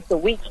if it's just a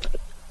weakness.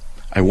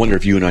 I wonder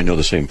if you and I know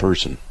the same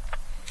person.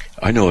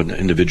 I know an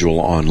individual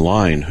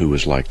online who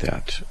is like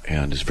that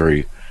and is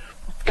very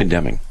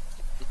condemning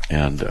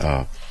and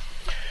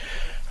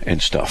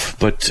stuff.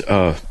 But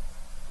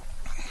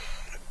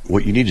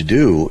what you need to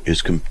do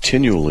is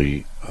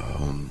continually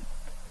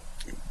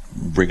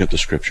bring up the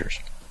scriptures.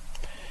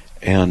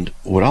 And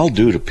what I'll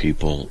do to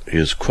people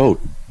is quote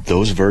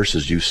those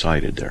verses you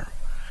cited there.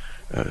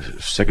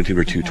 2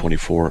 Timothy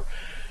 2:24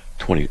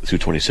 through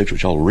 26,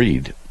 which I'll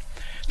read.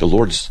 The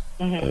Lord's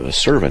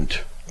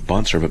bondservant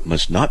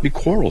must not be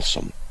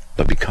quarrelsome,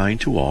 but be kind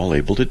to all,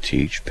 able to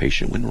teach,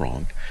 patient when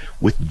wronged,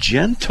 with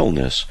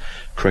gentleness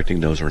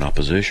correcting those who are in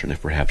opposition,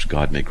 if perhaps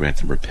God may grant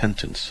them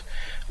repentance,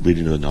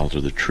 leading to the knowledge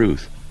of the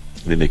truth.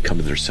 They may come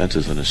to their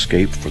senses and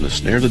escape from the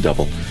snare of the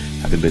devil,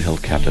 having been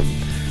held captive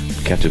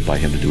by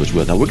him to do his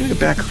will. Now, we're going to get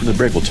back from the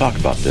break. We'll talk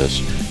about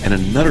this and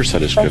another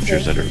set of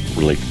scriptures that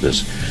relate to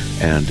this,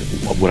 and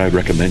what I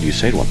recommend you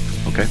say to them.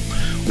 Okay?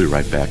 We'll be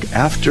right back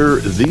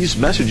after these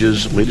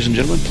messages. Ladies and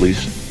gentlemen, please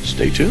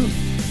stay tuned.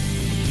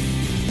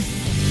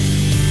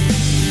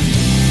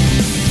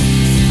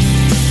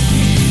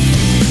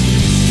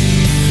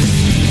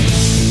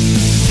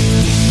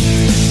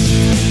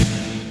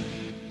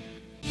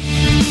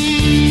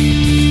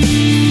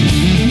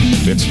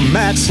 It's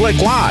Matt Slick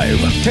Live,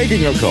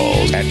 taking your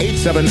calls at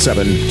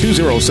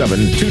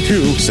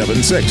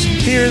 877-207-2276.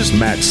 Here's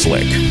Matt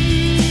Slick.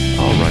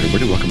 All right,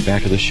 everybody, welcome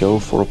back to the show.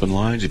 4 open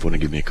lines. If you want to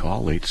give me a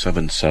call,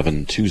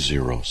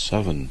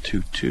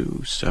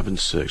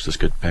 877-207-2276. Let's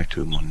get back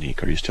to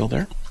Monique. Are you still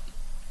there?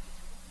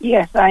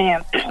 Yes, I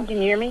am. Can you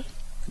hear me?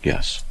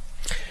 Yes.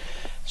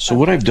 So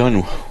what I've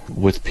done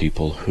with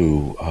people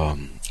who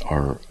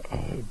are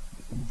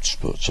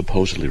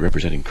supposedly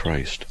representing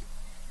Christ,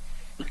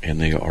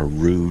 and they are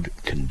rude,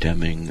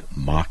 condemning,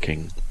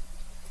 mocking,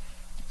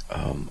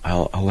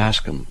 I'll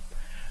ask them,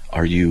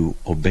 are you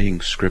obeying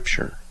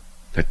Scripture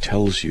that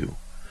tells you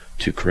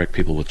to correct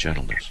people with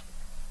gentleness?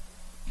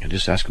 And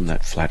just ask them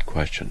that flat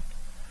question.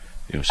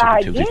 2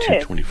 Timothy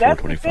 2:24,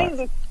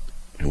 25.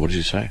 And what does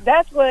he say?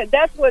 That's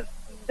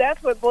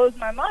what blows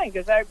my mind,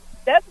 because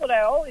that's what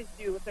I always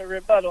do with a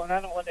rebuttal, and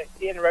I don't want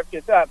to interrupt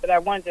your thought, but I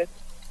wanted to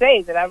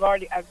say that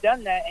I've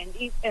done that,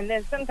 and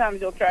then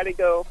sometimes you'll try to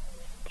go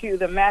to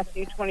the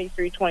Matthew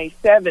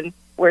 23:27,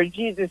 where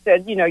Jesus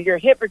said, you're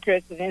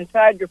hypocrites, and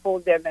inside you're full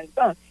of dead men's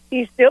bones.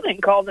 He still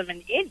didn't call them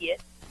an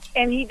idiot,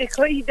 and he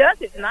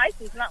does it nice.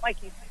 It's not like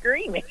he's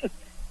screaming, but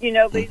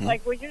he's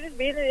like, well, you're just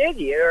being an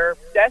idiot, or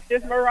that's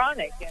just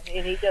moronic,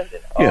 and he does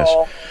it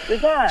all the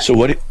time. So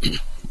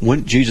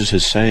what Jesus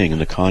is saying in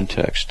the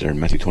context there in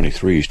Matthew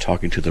 23, he's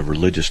talking to the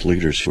religious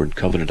leaders who are in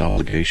covenant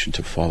obligation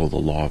to follow the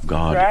law of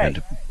God and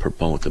to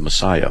promote the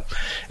Messiah.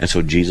 And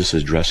so Jesus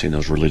is addressing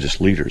those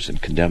religious leaders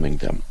and condemning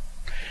them.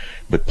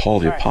 But Paul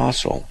the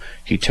Apostle,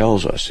 he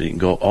tells us, and you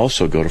can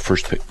also go to 1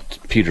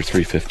 Peter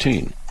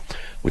 3:15,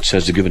 which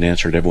says to give an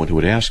answer to everyone who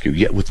would ask you,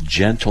 yet with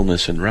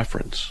gentleness and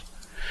reverence.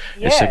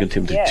 And 2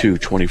 Timothy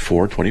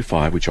 2:24,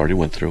 25, which I already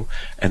went through.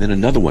 And then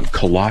another one,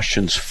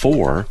 Colossians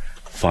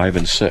 4:5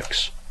 and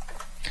 6.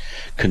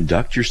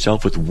 Conduct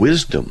yourself with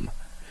wisdom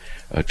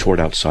toward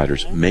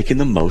outsiders, making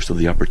the most of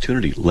the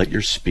opportunity. Let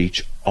your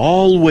speech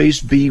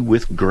always be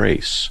with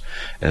grace,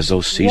 as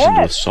though seasoned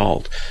with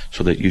salt,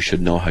 so that you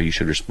should know how you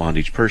should respond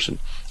to each person.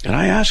 And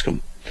I ask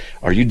them,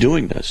 are you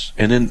doing this?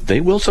 And then they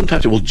will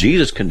sometimes say, well,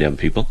 Jesus condemned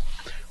people.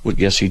 Well,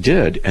 yes, he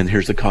did. And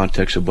here's the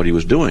context of what he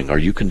was doing. Are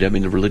you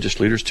condemning the religious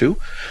leaders too,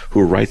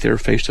 who are right there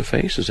face to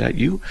face? Is that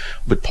you?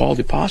 But Paul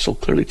the Apostle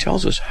clearly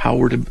tells us how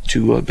we're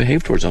to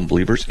behave towards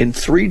unbelievers in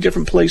 3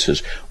 different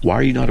places. Why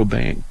are you not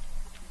obeying?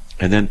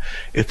 And then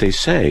if they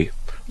say,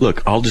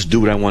 look, I'll just do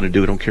what I want to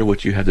do, I don't care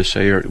what you have to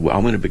say, or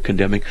I'm going to be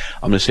condemning,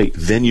 I'm going to say,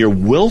 then you're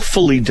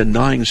willfully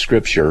denying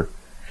Scripture,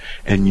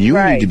 and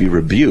you need to be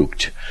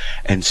rebuked.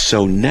 And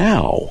so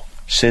now,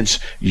 since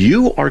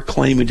you are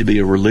claiming to be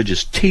a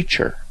religious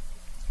teacher,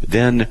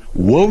 then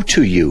woe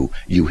to you,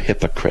 you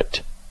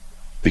hypocrite,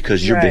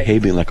 because you're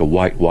behaving like a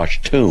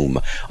whitewashed tomb.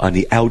 On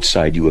the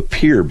outside you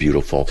appear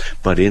beautiful,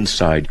 but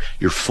inside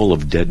you're full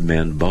of dead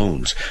man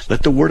bones.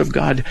 Let the Word of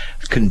God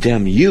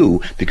condemn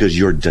you, because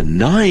you're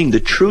denying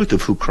the truth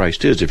of who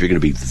Christ is, if you're going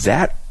to be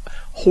that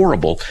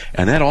horrible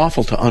and that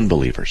awful to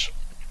unbelievers.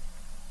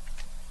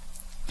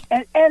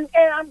 And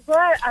I'm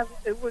glad.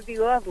 It would be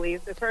lovely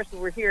if the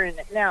person were hearing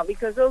it now,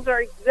 because those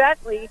are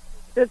exactly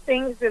the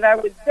things that I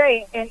would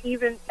say, and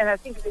I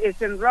think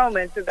it's in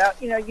Romans about,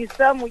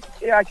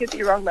 I could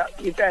be wrong about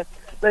the address,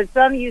 but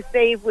some you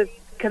save with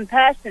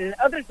compassion, and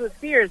others with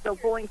fear, so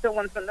pulling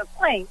someone from the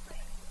flame.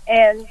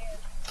 And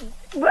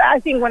I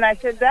think when I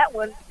said that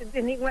one,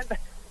 then he went,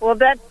 well,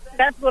 that's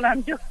what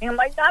I'm doing. I'm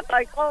like, not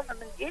by calling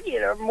them an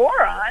idiot or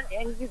moron,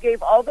 and you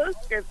gave all those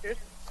scriptures,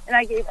 and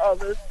I gave all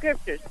those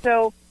scriptures.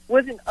 So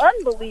with an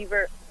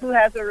unbeliever who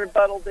has a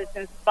rebuttal that's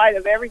in spite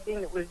of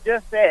everything that was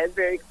just said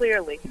very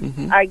clearly,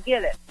 I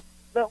get it.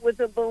 But with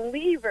a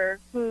believer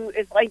who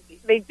is like,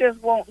 they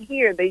just won't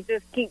hear, they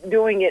just keep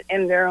doing it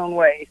in their own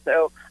way.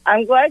 So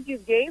I'm glad you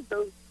gave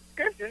those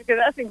scriptures,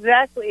 because that's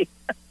exactly,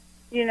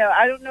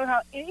 I don't know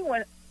how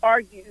anyone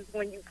argues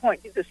when you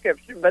point to the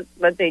scripture,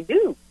 but they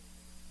do.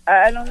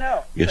 I don't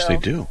know. Yes, they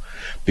do,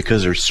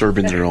 because they're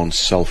serving their own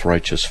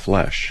self-righteous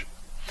flesh.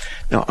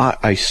 Now,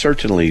 I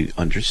certainly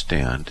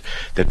understand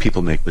that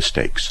people make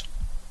mistakes.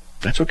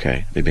 That's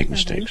okay. They make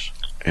mistakes.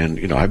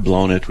 And, I've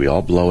blown it. We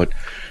all blow it.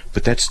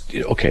 But that's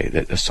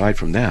okay. Aside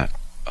from that,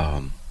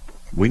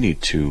 we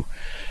need to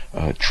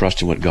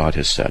trust in what God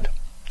has said.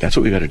 That's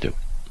what we got to do.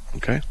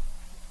 Okay?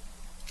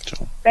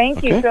 So,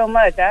 Thank you so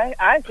much.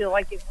 I feel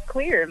like it's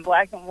clear in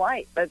black and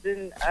white, but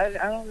then I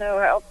don't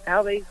know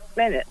how they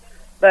spin it.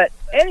 But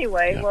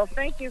anyway, well,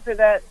 thank you for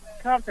that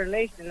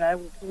confirmation. I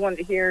wanted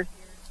to hear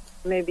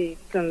maybe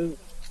some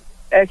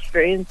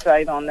extra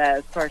insight on that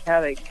as far as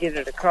how they get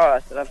it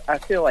across. And I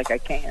feel like I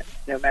can't,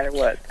 no matter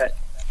what. But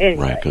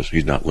anyway. Right, because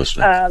he's not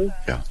listening.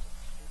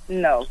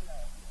 No.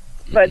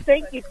 But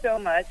thank you so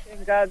much,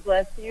 and God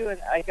bless you.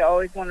 And I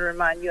always want to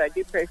remind you, I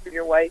do pray for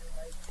your wife.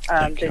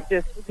 There's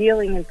just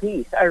healing and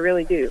peace. I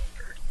really do.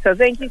 So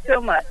thank you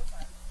so much.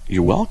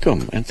 You're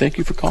welcome, and thank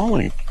you for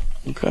calling.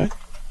 Okay?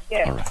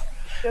 Yeah. All right.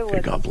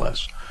 Okay, God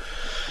bless.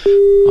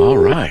 All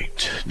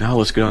right. Now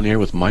let's get on the air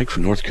with Mike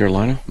from North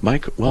Carolina.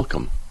 Mike,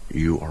 welcome.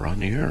 You are on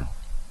the air.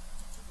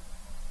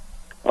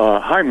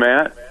 Hi,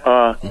 Matt.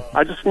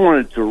 I just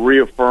wanted to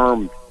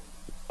reaffirm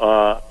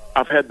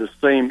I've had the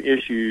same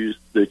issues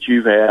that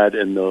you've had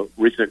and the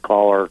recent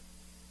caller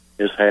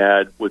has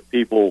had with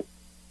people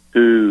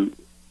who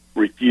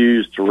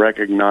refuse to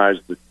recognize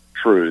the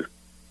truth.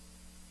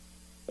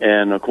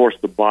 And, of course,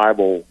 the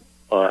Bible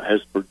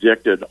has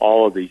predicted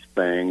all of these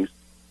things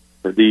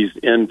for these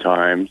end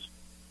times,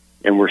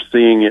 and we're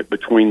seeing it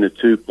between the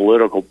two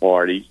political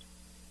parties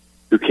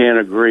who can't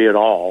agree at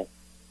all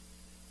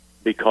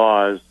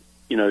because,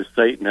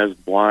 Satan has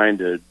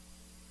blinded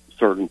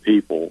certain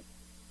people.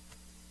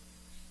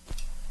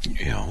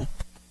 Yeah.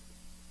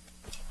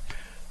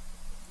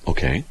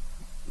 Okay.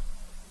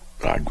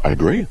 I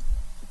agree.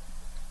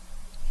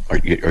 Are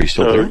you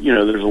still there?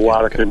 There's a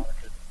lot of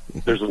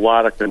there's a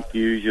lot of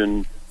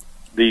confusion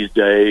these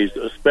days,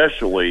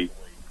 especially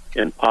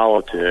in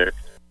politics,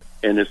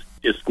 and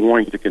it's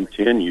going to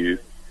continue,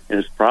 and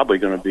it's probably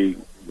going to be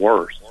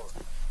worse.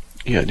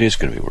 Yeah, it is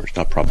going to be worse.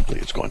 Not probably,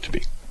 it's going to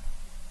be.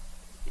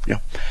 Yeah.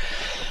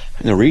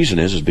 And the reason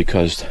is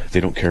because they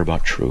don't care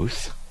about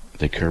truth.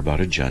 They care about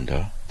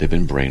agenda. They've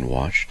been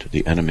brainwashed.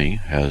 The enemy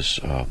has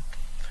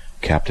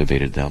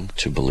captivated them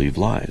to believe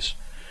lies.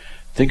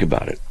 Think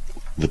about it.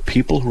 The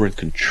people who are in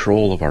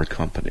control of our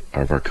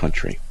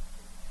country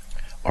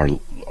are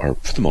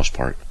for the most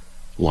part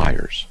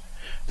liars.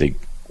 They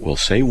will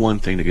say one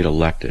thing to get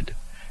elected,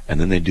 and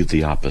then they do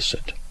the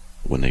opposite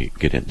when they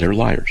get in. They're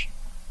liars.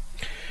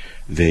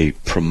 They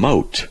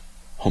promote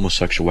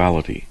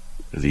homosexuality,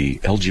 the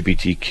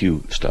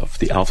LGBTQ stuff,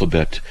 the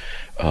alphabet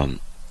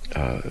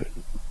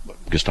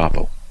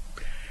Gestapo.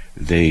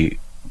 They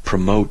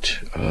promote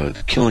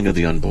the killing of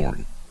the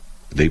unborn.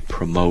 They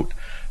promote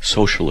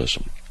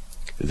socialism.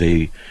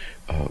 They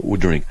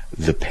during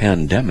the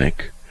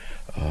pandemic,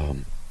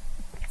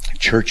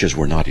 churches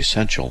were not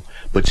essential,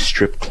 but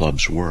strip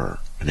clubs were,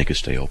 and they could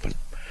stay open.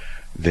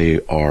 They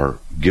are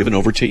given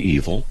over to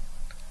evil.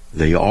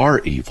 They are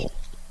evil,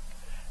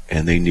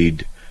 and they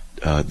need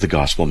the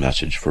gospel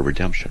message for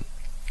redemption.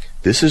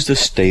 This is the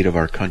state of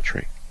our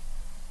country.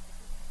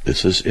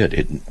 This is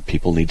it.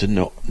 People need to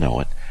know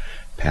it.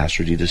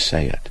 Pastors need to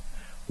say it.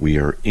 We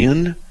are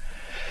in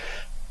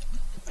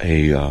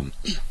a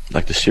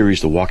like the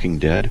series The Walking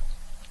Dead.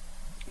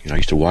 I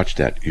used to watch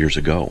that years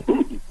ago.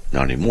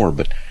 Not anymore,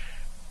 but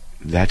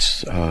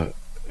that's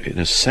in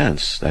a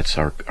sense that's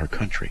our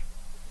country.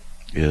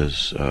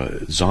 Is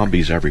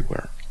zombies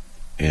everywhere,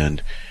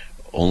 and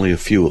only a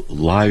few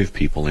live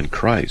people in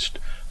Christ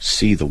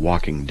see the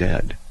Walking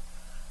Dead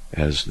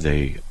as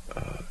they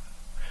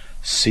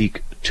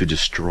seek to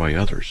destroy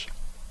others,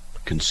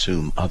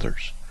 consume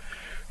others,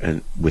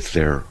 and with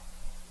their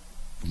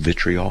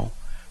vitriol,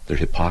 their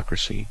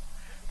hypocrisy,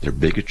 their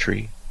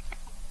bigotry,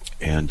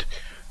 and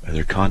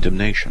their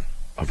condemnation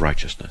of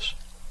righteousness.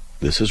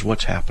 This is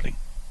what's happening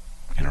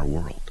in our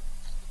world,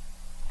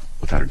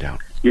 without a doubt.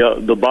 Yeah,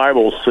 the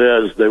Bible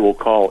says they will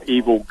call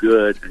evil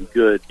good and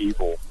good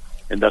evil,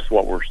 and that's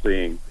what we're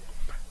seeing.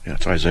 Yeah,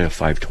 it's Isaiah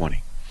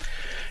 5:20.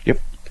 Yep.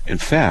 In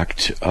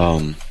fact,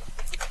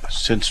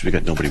 since we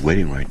got nobody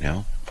waiting right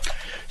now,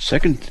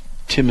 2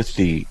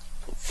 Timothy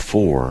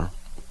 4,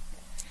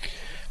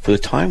 for the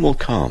time will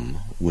come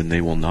when they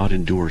will not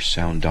endure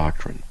sound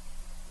doctrine.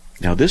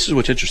 Now, this is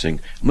what's interesting.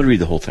 I'm going to read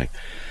the whole thing.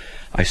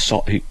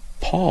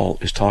 Paul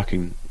is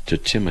talking to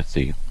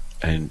Timothy,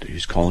 and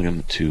he's calling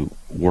him to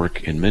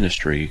work in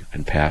ministry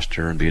and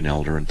pastor and be an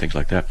elder and things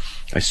like that.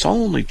 I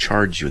solemnly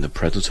charge you in the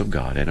presence of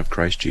God and of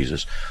Christ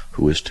Jesus,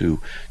 who is to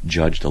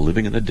judge the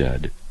living and the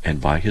dead,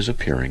 and by his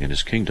appearing in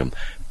his kingdom,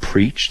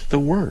 preach the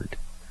word.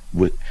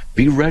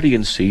 Be ready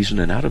in season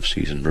and out of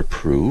season.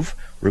 Reprove,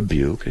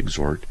 rebuke,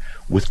 exhort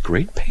with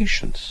great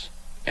patience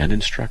and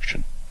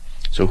instruction.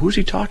 So who's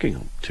he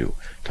talking to?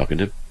 Talking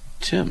to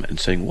Tim and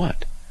saying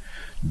what?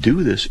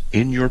 Do this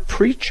in your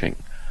preaching.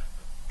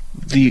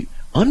 The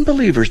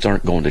unbelievers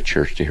aren't going to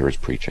church to hear his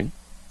preaching.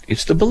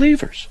 It's the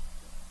believers.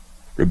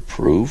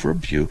 Reprove,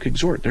 rebuke,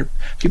 exhort. There are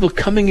people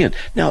coming in.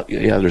 Now,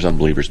 yeah, there's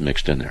unbelievers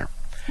mixed in there.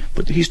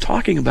 But he's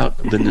talking about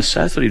the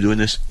necessity of doing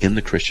this in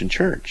the Christian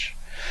church.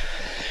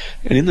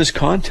 And in this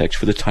context,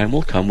 for the time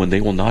will come when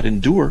they will not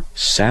endure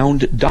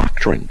sound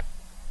doctrine.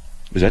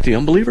 Is that the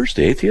unbelievers,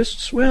 the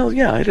atheists? Well,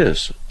 yeah, it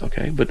is.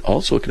 Okay, but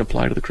also it can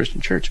apply to the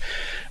Christian church.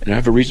 And I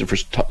have a reason for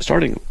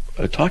starting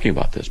talking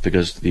about this,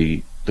 because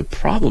the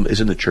problem is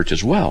in the church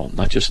as well,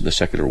 not just in the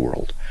secular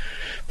world.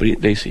 But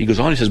he goes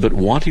on, he says, but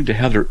wanting to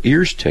have their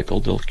ears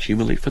tickled, they'll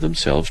accumulate for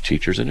themselves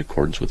teachers in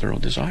accordance with their own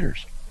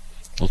desires.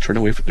 They'll turn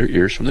away their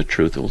ears from the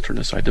truth and will turn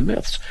aside to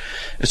myths.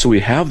 And so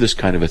we have this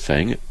kind of a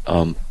thing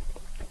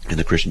in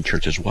the Christian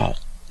church as well.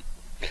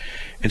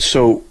 And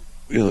so,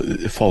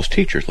 false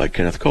teachers like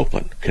Kenneth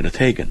Copeland, Kenneth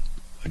Hagin,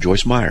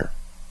 Joyce Meyer,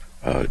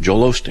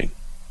 Joel Osteen.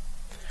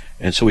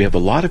 And so we have a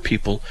lot of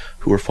people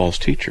who are false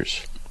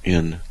teachers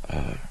in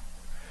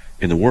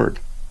the Word.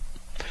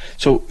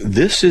 So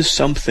this is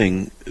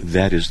something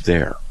that is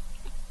there.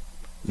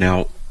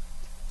 Now,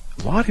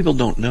 a lot of people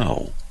don't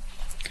know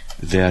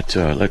that,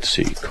 let's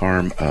see,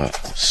 Carm,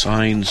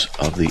 signs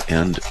of the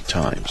end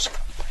times.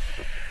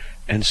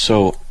 And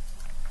so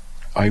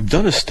I've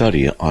done a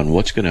study on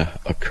what's going to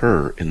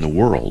occur in the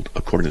world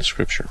according to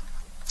Scripture.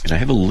 And I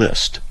have a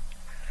list.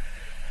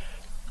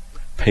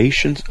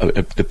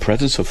 The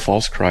presence of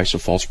false Christs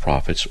and false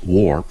prophets,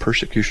 war,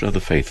 persecution of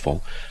the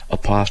faithful,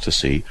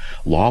 apostasy,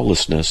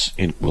 lawlessness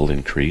will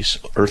increase,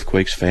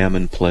 earthquakes,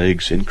 famine,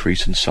 plagues,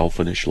 increase in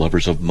selfishness,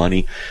 lovers of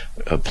money,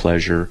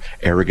 pleasure,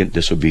 arrogant,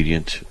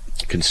 disobedient,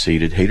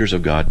 conceited, haters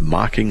of God,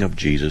 mocking of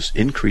Jesus,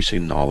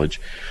 increasing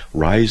knowledge,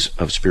 rise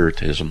of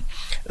spiritism,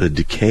 the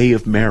decay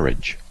of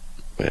marriage,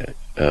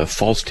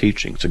 false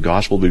teachings, the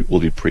gospel will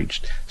be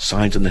preached,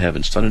 signs in the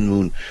heavens, sun and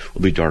moon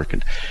will be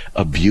darkened,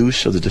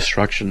 abuse and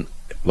destruction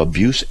of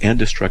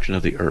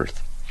the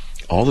earth.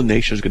 All the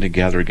nations are going to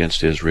gather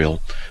against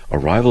Israel,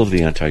 arrival of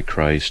the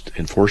Antichrist,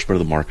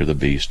 enforcement of the mark of the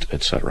beast,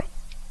 etc.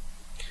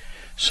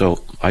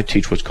 So I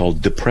teach what's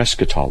called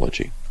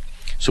deprescatology.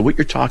 So what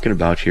you're talking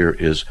about here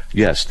is,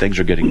 yes, things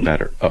are getting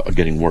better,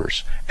 getting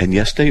worse. And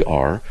yes, they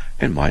are.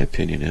 And my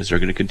opinion is they're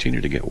going to continue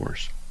to get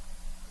worse.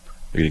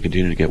 They're going to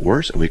continue to get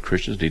worse, and we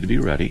Christians need to be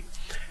ready.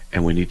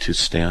 And we need to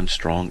stand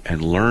strong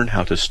and learn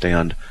how to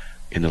stand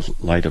in the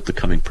light of the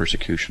coming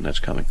persecution that's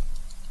coming.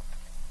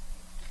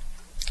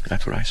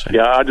 That's what I say.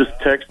 Yeah, I just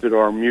texted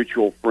our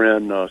mutual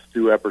friend,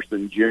 Stu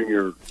Epperson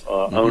Jr.,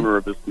 owner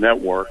of this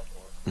network.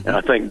 And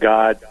I thank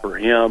God for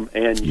him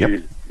and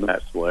you,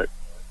 Matt Slick.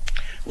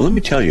 Well, let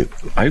me tell you,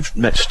 I've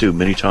met Stu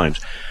many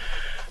times.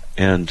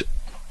 And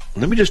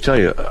let me just tell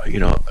you,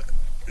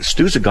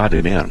 Stu's a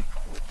godly man.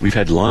 We've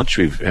had lunch.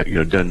 We've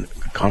done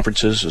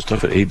conferences and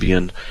stuff at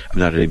ABN. I'm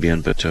not at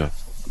ABN, but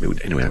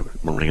anyway,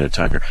 we're running out of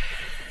time here.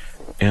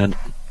 And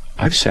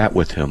I've sat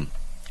with him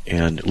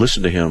and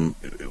listened to him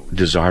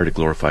desire to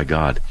glorify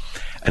God.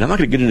 And I'm not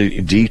going to get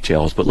into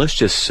details, but let's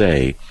just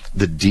say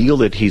the deal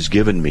that he's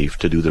given me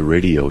to do the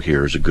radio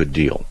here is a good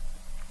deal.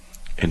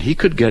 And he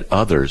could get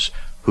others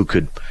who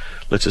could,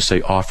 let's just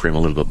say, offer him a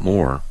little bit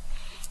more,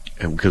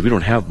 and because we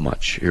don't have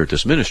much here at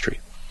this ministry.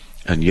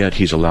 And yet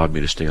he's allowed me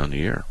to stay on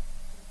the air.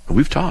 And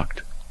we've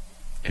talked.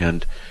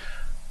 And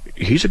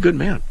he's a good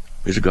man.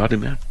 He's a godly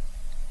man.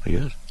 He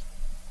is.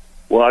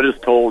 Well, I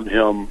just told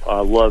him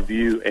I love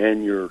you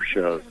and your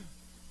show.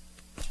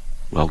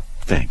 Well,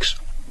 thanks.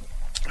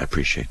 I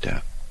appreciate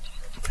that.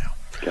 Yeah.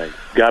 Okay.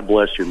 God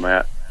bless you,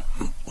 Matt.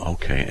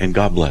 Okay. And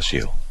God bless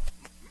you.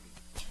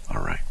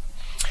 All right.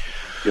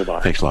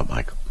 Goodbye. Thanks a lot,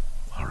 Mike.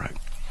 All right.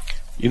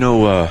 We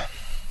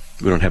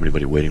don't have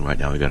anybody waiting right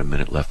now. We got a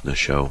minute left in the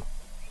show.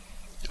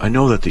 I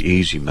know that the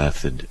easy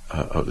message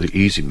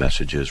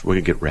is we're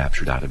going to get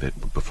raptured out of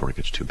it before it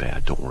gets too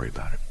bad. Don't worry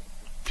about it.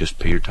 Just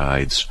pay your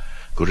tithes.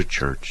 Go to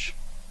church.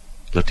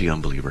 Let the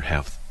unbeliever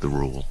have the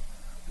rule.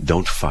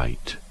 Don't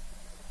fight.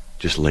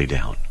 Just lay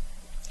down.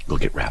 Go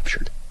get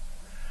raptured.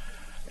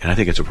 And I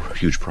think it's a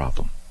huge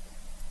problem.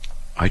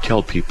 I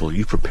tell people,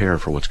 you prepare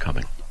for what's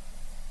coming.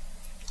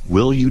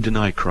 Will you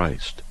deny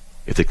Christ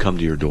if they come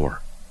to your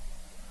door?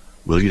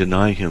 Will you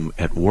deny him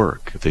at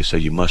work if they say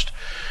you must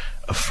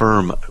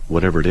affirm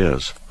whatever it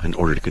is in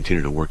order to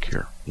continue to work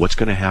here? What's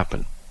going to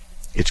happen?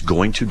 It's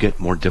going to get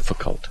more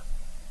difficult.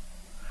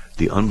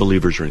 The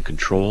unbelievers are in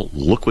control.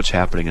 Look what's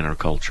happening in our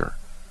culture.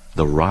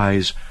 The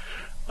rise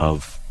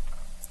of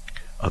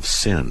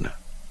sin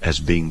as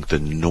being the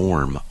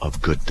norm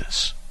of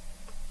goodness.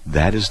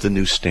 That is the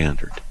new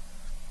standard.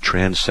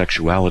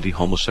 Transsexuality,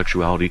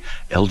 homosexuality,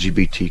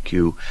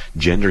 LGBTQ,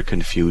 gender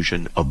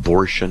confusion,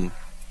 abortion,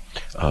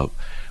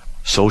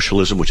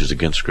 socialism, which is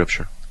against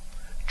Scripture.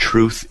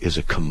 Truth is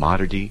a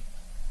commodity.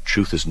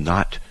 Truth is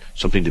not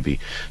something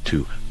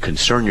to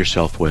concern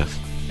yourself with,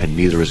 and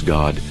neither is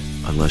God,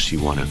 unless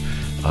you want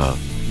to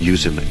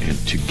use him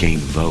to gain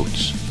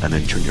votes and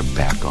then turn your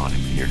back on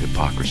him in your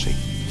hypocrisy.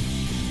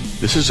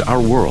 This is our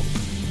world.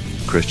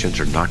 Christians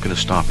are not going to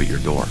stop at your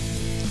door.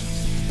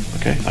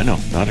 Okay, I know,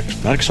 not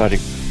exciting,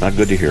 not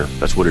good to hear.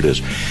 That's what it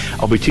is.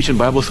 I'll be teaching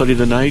Bible study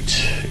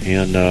tonight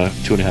in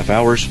 2.5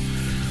 hours.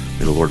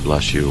 May the Lord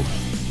bless you.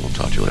 We'll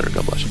talk to you later.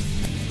 God bless.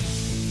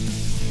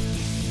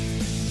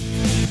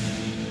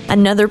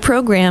 Another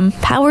program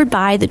powered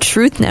by the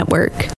Truth Network.